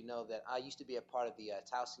wanted to let you know that I used to be a part of the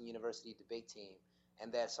Towson University debate team,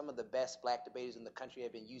 and that some of the best black debaters in the country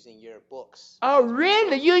have been using your books. Oh,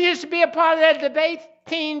 really? You used to be a part of that debate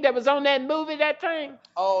team that was on that movie, that thing?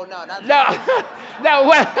 Oh, no, not No,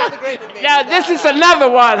 well, this is another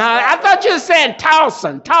one, huh? I thought you were saying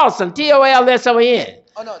Towson, Tolson.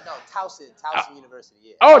 Oh, no, Towson University,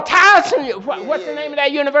 yeah. Oh, Towson. What's the name of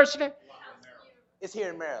that university? It's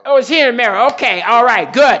here in Maryland. Oh, it's here in Maryland. Okay, all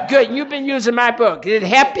right, good. You've been using my book. Did it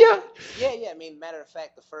help you? Yeah. I mean, matter of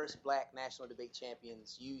fact, the first black national debate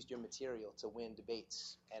champions used your material to win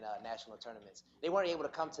debates and national tournaments. They weren't able to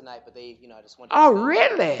come tonight, but they, I just wanted to Oh,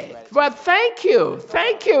 really? Well, thank you.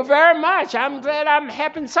 Thank you very much. I'm glad I'm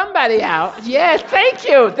helping somebody out. Yes, thank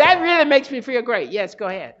you. That really makes me feel great. Yes, go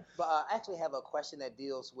ahead. But I actually have a question that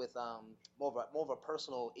deals with more of a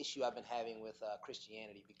personal issue I've been having with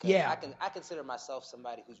Christianity, because I consider myself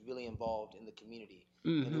somebody who's really involved in the community,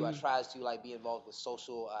 and who tries to be involved with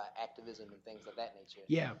social activism and things of that nature.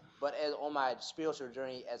 Yeah. But on my spiritual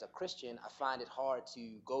journey as a Christian, I find it hard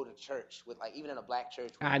to go to church with even in a black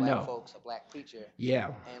church with black folks, a black preacher.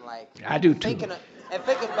 Yeah. And I do too. Thinking about.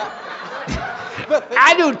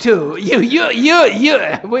 I do too. You.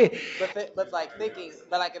 But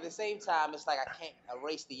at the the same time, it's like I can't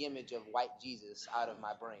erase the image of white Jesus out of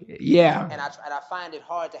my brain. Yeah. And I find it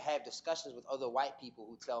hard to have discussions with other white people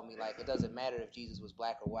who tell me, like, it doesn't matter if Jesus was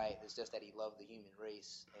black or white. It's just that he loved the human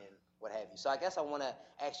race and what have you. So I guess I want to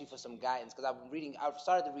ask you for some guidance, because I've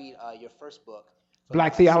started to read your first book.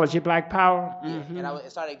 Black Theology, Black Power. Yeah, Mm-hmm. and I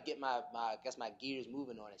started to get my gears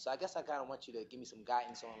moving on it. So I guess I kind of want you to give me some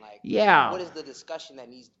guidance on, like, Yeah. what is the discussion that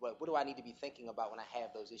needs, what do I need to be thinking about when I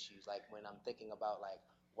have those issues? Like when I'm thinking about like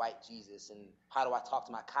white Jesus, and how do I talk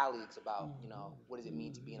to my colleagues about, you know, what does it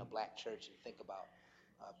mean to be in a black church and think about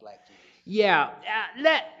black Jesus? Yeah,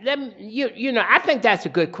 let me, you know, I think that's a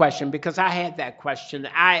good question, because I had that question.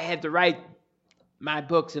 I had to write my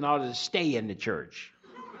books in order to stay in the church.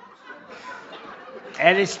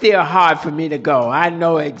 And it's still hard for me to go. I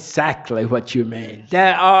know exactly what you mean.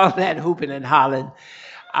 All that hooping and hollering,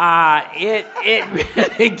 it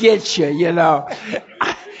really gets you, you know.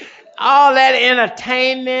 All that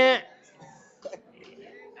entertainment.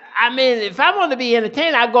 I mean, if I want to be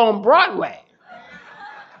entertained, I go on Broadway.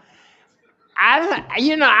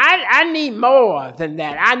 I need more than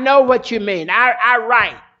that. I know what you mean. I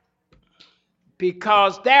write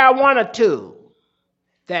because there are one or two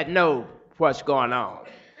that know what's going on.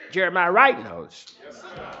 Jeremiah Wright knows.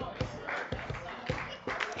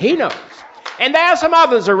 He knows. And there are some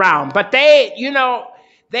others around, but they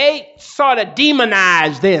sort of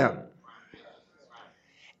demonize them.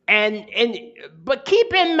 But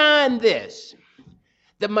keep in mind this.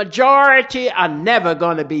 The majority are never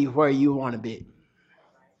going to be where you want to be.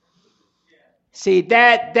 See,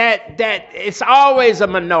 that it's always a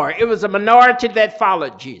minority. It was a minority that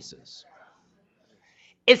followed Jesus.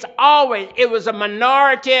 It was a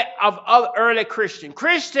minority of early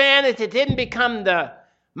Christianity didn't become the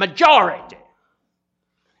majority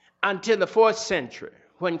until the 4th century,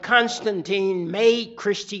 when Constantine made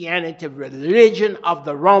Christianity the religion of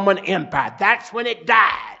the Roman Empire. That's when it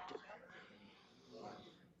died.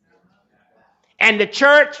 And the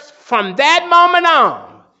church, from that moment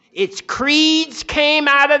on, its creeds came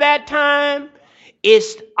out of that time.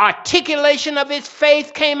 Its articulation of its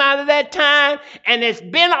faith came out of that time, and it's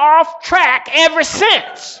been off track ever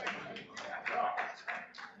since.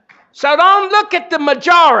 So don't look at the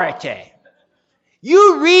majority.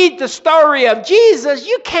 You read the story of Jesus,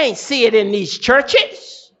 you can't see it in these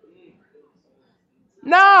churches.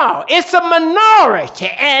 No, it's a minority,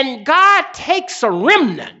 and God takes a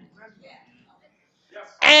remnant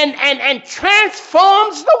and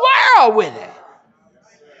transforms the world with it.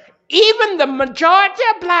 Even the majority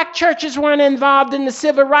of black churches weren't involved in the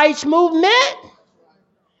civil rights movement.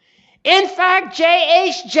 In fact,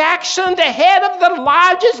 J.H. Jackson, the head of the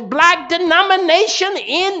largest black denomination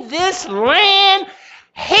in this land,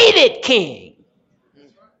 hated King.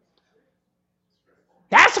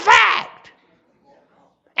 That's a fact.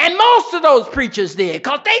 And most of those preachers did,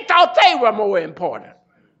 because they thought they were more important.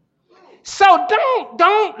 So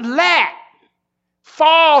don't let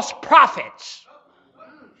false prophets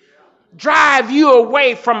drive you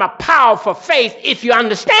away from a powerful faith if you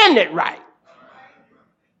understand it right.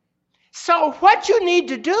 So what you need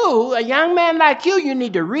to do, a young man like you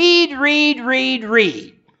need to read.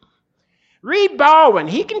 Read Baldwin.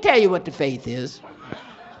 He can tell you what the faith is.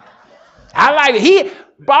 I like it.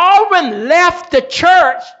 Baldwin left the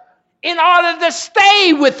church in order to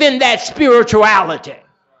stay within that spirituality.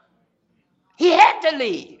 He had to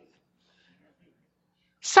leave.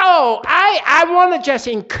 So I want to just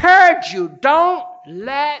encourage you, don't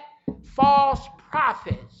let false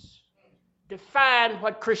prophets define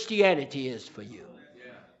what Christianity is for you.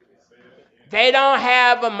 They don't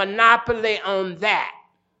have a monopoly on that.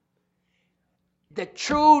 The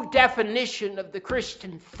true definition of the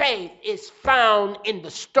Christian faith is found in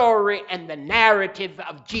the story and the narrative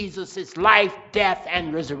of Jesus' life, death,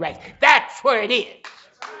 and resurrection. That's where it is.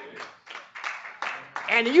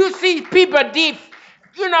 And you see people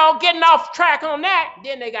getting off track on that,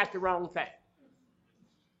 then they got the wrong thing.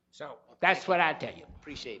 So that's what I tell you.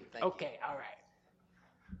 Appreciate it. Thank you. Okay, all right.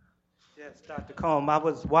 Yes, Dr. Combe, I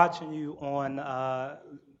was watching you on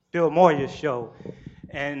Bill Moyer's show,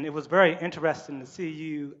 and it was very interesting to see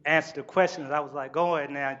you answer the questions. I was like, go ahead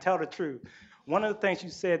now and tell the truth. One of the things you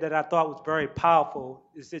said that I thought was very powerful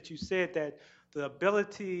is that you said that the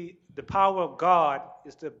power of God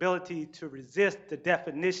is the ability to resist the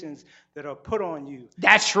definitions that are put on you.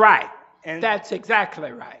 That's right. And that's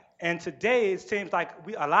exactly right. And today it seems like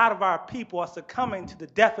a lot of our people are succumbing to the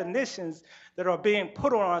definitions that are being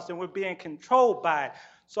put on us, and we're being controlled by it.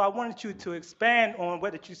 So I wanted you to expand on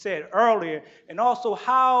what you said earlier, and also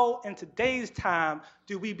how in today's time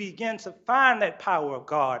do we begin to find that power of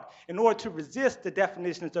God in order to resist the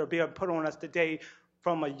definitions that are being put on us today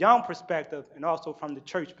from a young perspective and also from the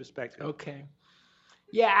church perspective. Okay.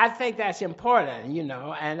 Yeah, I think that's important,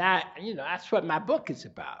 and that's what my book is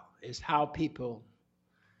about, is how people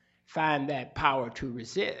find that power to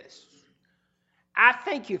resist. I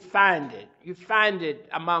think you find it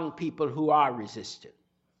among people who are resistant.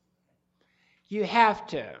 You have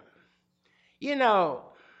to,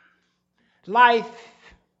 life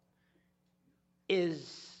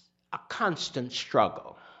is a constant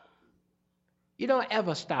struggle. You don't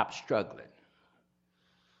ever stop struggling.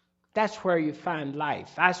 That's where you find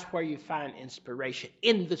life. That's where you find inspiration,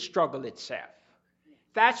 in the struggle itself.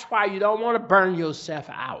 That's why you don't want to burn yourself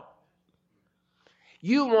out.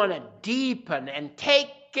 You want to deepen and take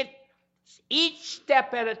it each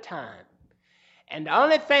step at a time. And the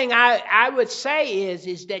only thing I would say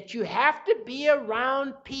is that you have to be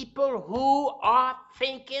around people who are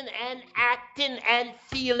thinking and acting and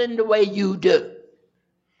feeling the way you do.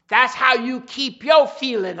 That's how you keep your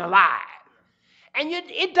feeling alive. And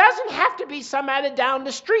it doesn't have to be somebody down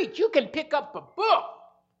the street. You can pick up a book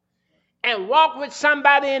and walk with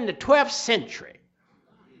somebody in the 12th century.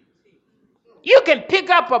 You can pick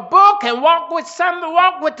up a book and walk with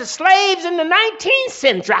the slaves in the 19th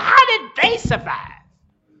century. How did they survive?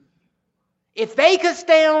 If they could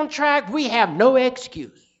stay on track, we have no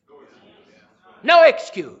excuse. No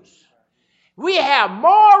excuse. We have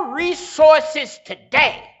more resources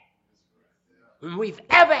today than we've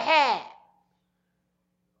ever had.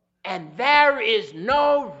 And there is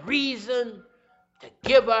no reason to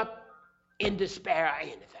give up in despair or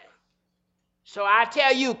anything. So I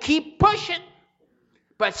tell you, keep pushing,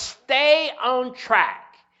 but stay on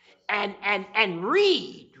track and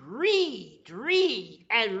read,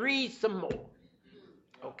 and read some more.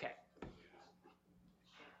 Okay.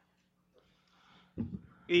 Good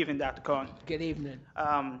evening, Dr. Cohen. Good evening.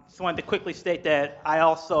 Just wanted to quickly state that I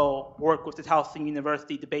also work with the Towson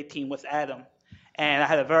University debate team with Adam. And I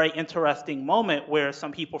had a very interesting moment where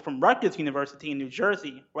some people from Rutgers University in New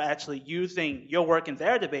Jersey were actually using your work in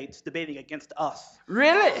their debates, debating against us.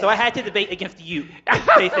 Really? So I had to debate against you,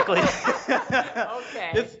 basically.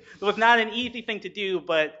 Okay. It was not an easy thing to do,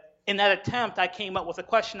 but in that attempt, I came up with a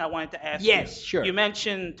question I wanted to ask you. Yes, sure. You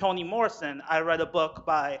mentioned Toni Morrison. I read a book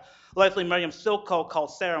by Leslie Merriam Silko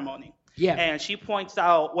called Ceremony. Yeah. And she points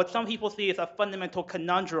out what some people see as a fundamental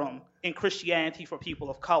conundrum in Christianity for people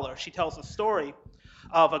of color. She tells a story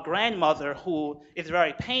of a grandmother who is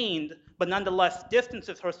very pained, but nonetheless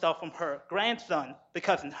distances herself from her grandson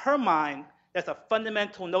because in her mind, there's a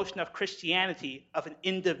fundamental notion of Christianity of an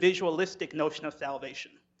individualistic notion of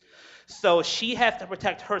salvation. So she has to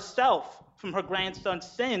protect herself from her grandson's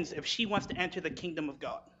sins if she wants to enter the kingdom of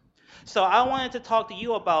God. So I wanted to talk to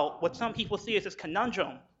you about what some people see as this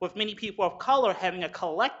conundrum, with many people of color having a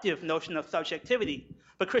collective notion of subjectivity,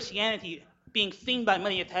 but Christianity being seen by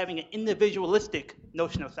many as having an individualistic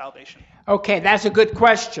notion of salvation. Okay, that's a good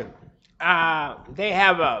question. They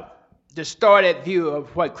have a distorted view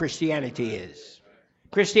of what Christianity is.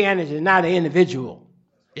 Christianity is not an individual.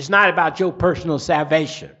 It's not about your personal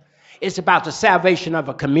salvation. It's about the salvation of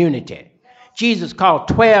a community. Jesus called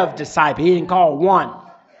 12 disciples. He didn't call one.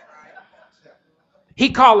 He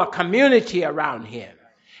called a community around him.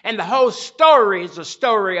 And the whole story is a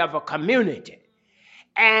story of a community.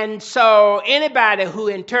 And so anybody who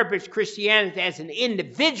interprets Christianity as an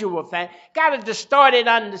individual thing got a distorted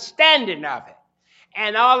understanding of it.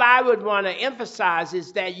 And all I would want to emphasize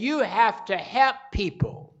is that you have to help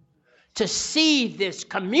people to see this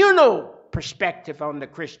communal perspective on the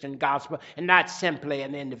Christian gospel and not simply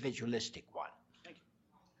an individualistic one.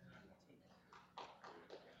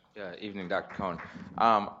 Evening, Dr. Cohen.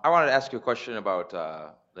 I wanted to ask you a question about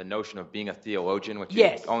the notion of being a theologian, which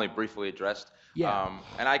Yes. you only briefly addressed. Yeah.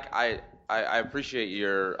 And I appreciate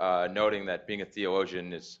your noting that being a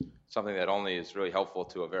theologian is something that only is really helpful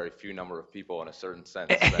to a very few number of people in a certain sense.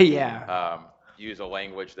 That, Yeah. Use a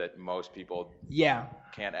language that most people Yeah.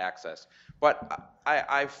 can't access. But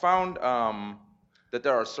I found that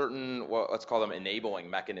there are certain, well, let's call them enabling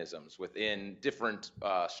mechanisms within different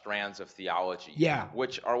strands of theology, Yeah.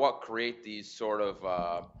 which are what create these sort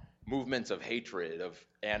of movements of hatred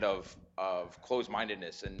of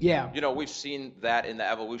closed-mindedness. And Yeah. we've seen that in the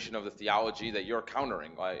evolution of the theology that you're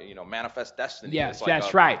countering. Manifest Destiny Yes, is like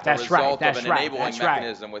that's right, the that's right, result that's of an right, enabling that's right.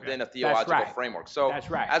 mechanism within a That's theological right. framework. So That's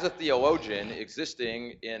right. as a theologian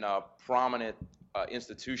existing in a prominent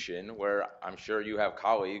institution where I'm sure you have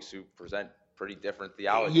colleagues who present pretty different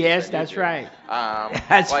theology. Yes, that's right.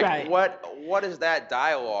 That's right. What does that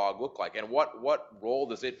dialogue look like, and what role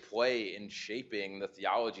does it play in shaping the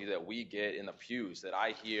theology that we get in the pews, that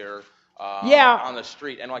I hear on the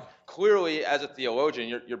street. And like clearly, as a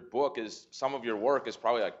theologian, your book is, some of your work is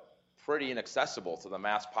probably like pretty inaccessible to the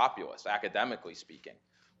mass populace, academically speaking.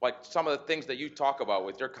 Like some of the things that you talk about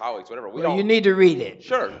with your colleagues, whatever. You need to read it.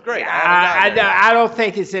 Sure, great. I don't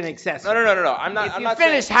think it's inaccessible. No. If you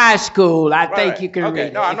finish high school, I think you can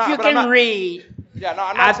read it. If you can read,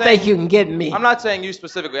 I think you can get me. I'm not saying you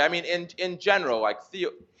specifically. I mean, in general, I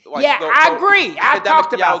agree. I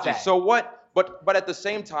talked about that. So what? But at the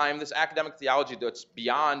same time, this academic theology that's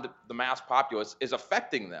beyond the mass populace is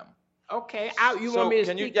affecting them. Okay, you want me to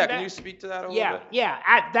speak to that? Can you speak to that a little bit?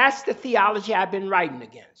 That's the theology I've been writing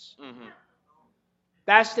against. Mm-hmm.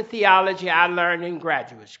 That's the theology I learned in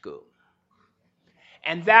graduate school.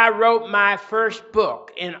 And I wrote my first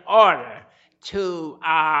book in order to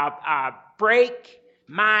break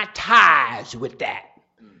my ties with that.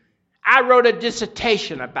 I wrote a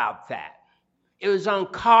dissertation about that. It was on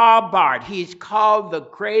Karl Barth. He's called the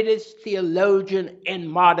greatest theologian in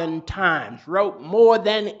modern times. Wrote more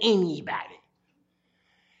than anybody.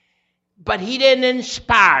 But he didn't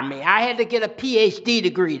inspire me. I had to get a PhD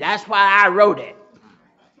degree. That's why I wrote it.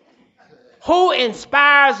 Who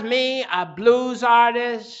inspires me are blues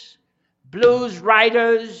artists, blues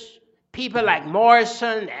writers, people like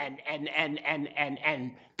Morrison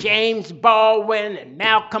and James Baldwin and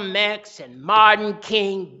Malcolm X and Martin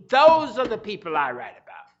King. Those are the people I write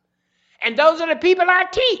about. And those are the people I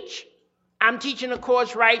teach. I'm teaching a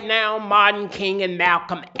course right now on Martin King and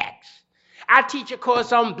Malcolm X. I teach a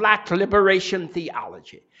course on Black liberation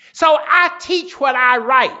theology. So I teach what I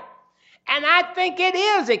write. And I think it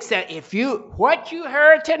is, except what you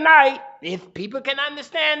heard tonight, if people can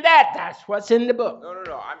understand that, that's what's in the book.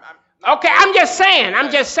 No. I'm just saying.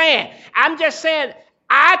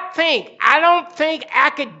 I don't think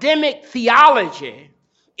academic theology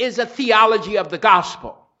is a theology of the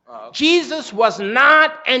gospel. Jesus was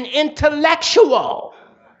not an intellectual.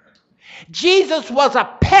 Jesus was a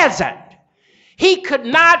peasant. He could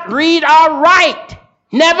not read or write,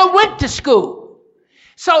 never went to school.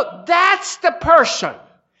 So that's the person.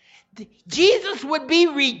 Jesus would be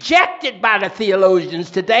rejected by the theologians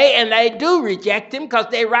today, and they do reject him because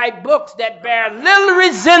they write books that bear little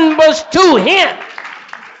resemblance to him.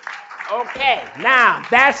 Okay, now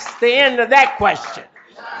that's the end of that question.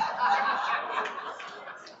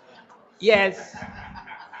 Yes.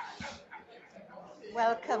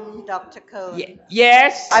 Welcome, Dr. Cone.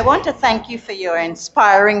 Yes. I want to thank you for your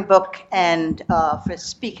inspiring book and for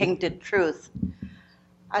speaking the truth.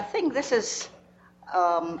 I think this is,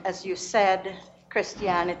 as you said,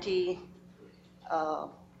 Christianity,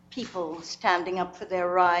 people standing up for their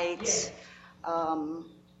rights,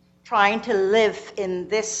 trying to live in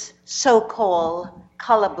this so-called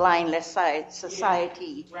colorblind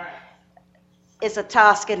society is a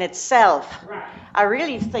task in itself. I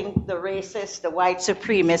really think the racists, the white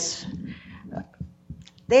supremacists,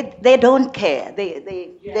 they don't care.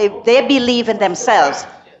 They believe in themselves.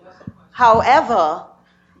 However,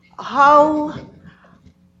 how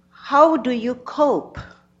do you cope?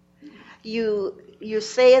 You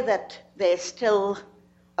say that there's still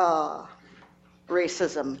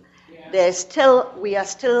racism. We are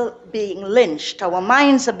still being lynched. Our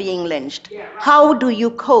minds are being lynched. How do you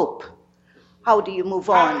cope? How do you move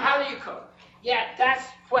on? How do you cope? Yeah, that's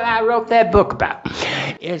what I wrote that book about.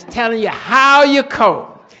 It's telling you how you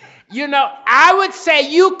cope. You know, I would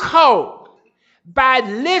say you cope by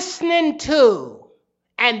listening to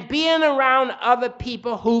and being around other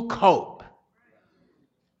people who cope.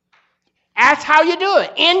 That's how you do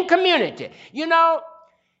it, in community. You know,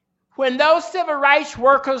 when those civil rights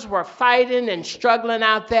workers were fighting and struggling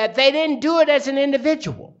out there, they didn't do it as an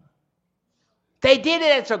individual. They did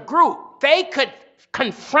it as a group. They could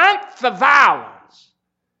confront the violence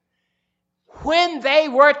when they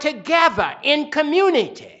were together in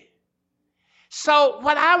community. So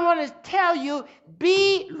what I want to tell you,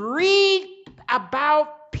 read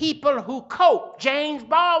about people who cope. James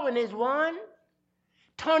Baldwin is one.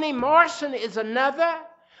 Toni Morrison is another.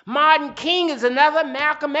 Martin King is another.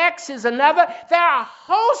 Malcolm X is another. There are a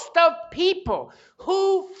host of people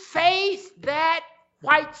who face that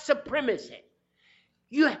white supremacy.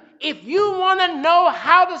 If you want to know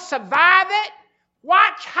how to survive it,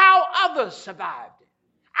 watch how others survived it.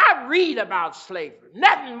 I read about slavery.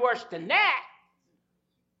 Nothing worse than that.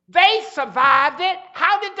 They survived it.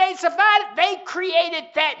 How did they survive it? They created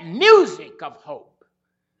that music of hope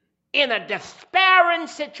in a despairing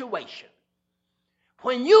situation.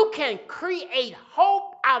 When you can create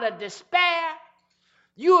hope out of despair,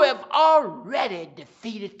 you have already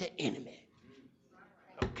defeated the enemy.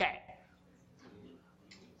 Okay.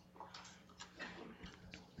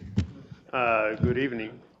 Good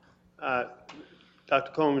evening.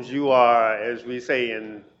 Dr. Combs, you are, as we say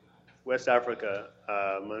in West Africa,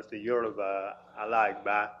 amongst the Yoruba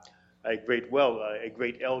Alagba, a great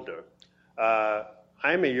elder.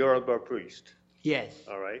 I'm a Yoruba priest. Yes.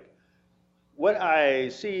 All right. What I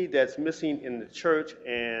see that's missing in the church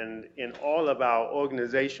and in all of our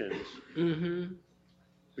organizations,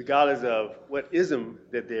 regardless of what ism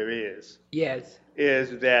that there is, yes,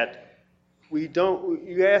 is that we don't.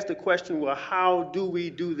 You ask the question, well, how do we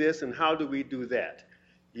do this and how do we do that?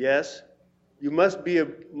 Yes, you must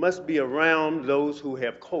be around those who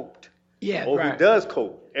have coped. Yeah, or right. who does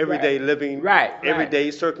cope, everyday living, right,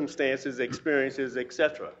 everyday circumstances, experiences,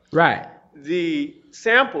 etc. Right. The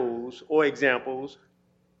samples or examples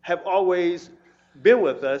have always been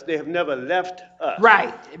with us. They have never left us.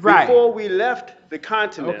 Right. Before we left the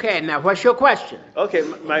continent. Okay, now what's your question? Okay,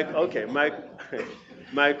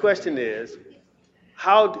 my question is,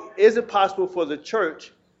 how is it possible for the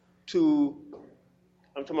church to,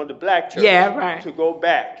 I'm talking about the black church, to go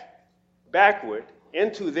backward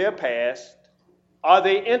into their past? Are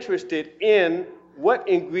they interested in what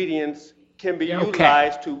ingredients can be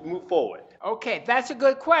utilized to move forward? Okay, that's a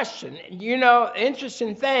good question. You know,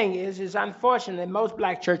 interesting thing is unfortunately most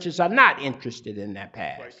black churches are not interested in their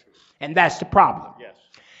past. Right. And that's the problem. Yes.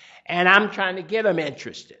 And I'm trying to get them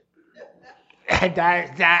interested.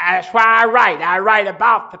 That's why I write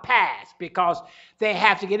about the past, because they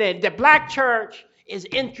have to get in. The black church is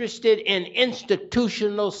interested in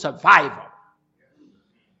institutional survival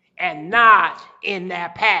and not in their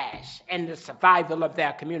past and the survival of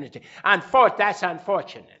their community. That's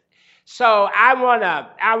unfortunate. So so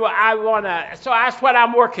that's what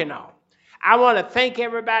I'm working on. I want to thank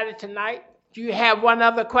everybody tonight. Do you have one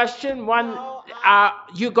other question?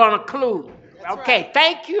 You're going to conclude. Okay, right.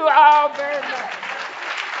 Thank you all very much.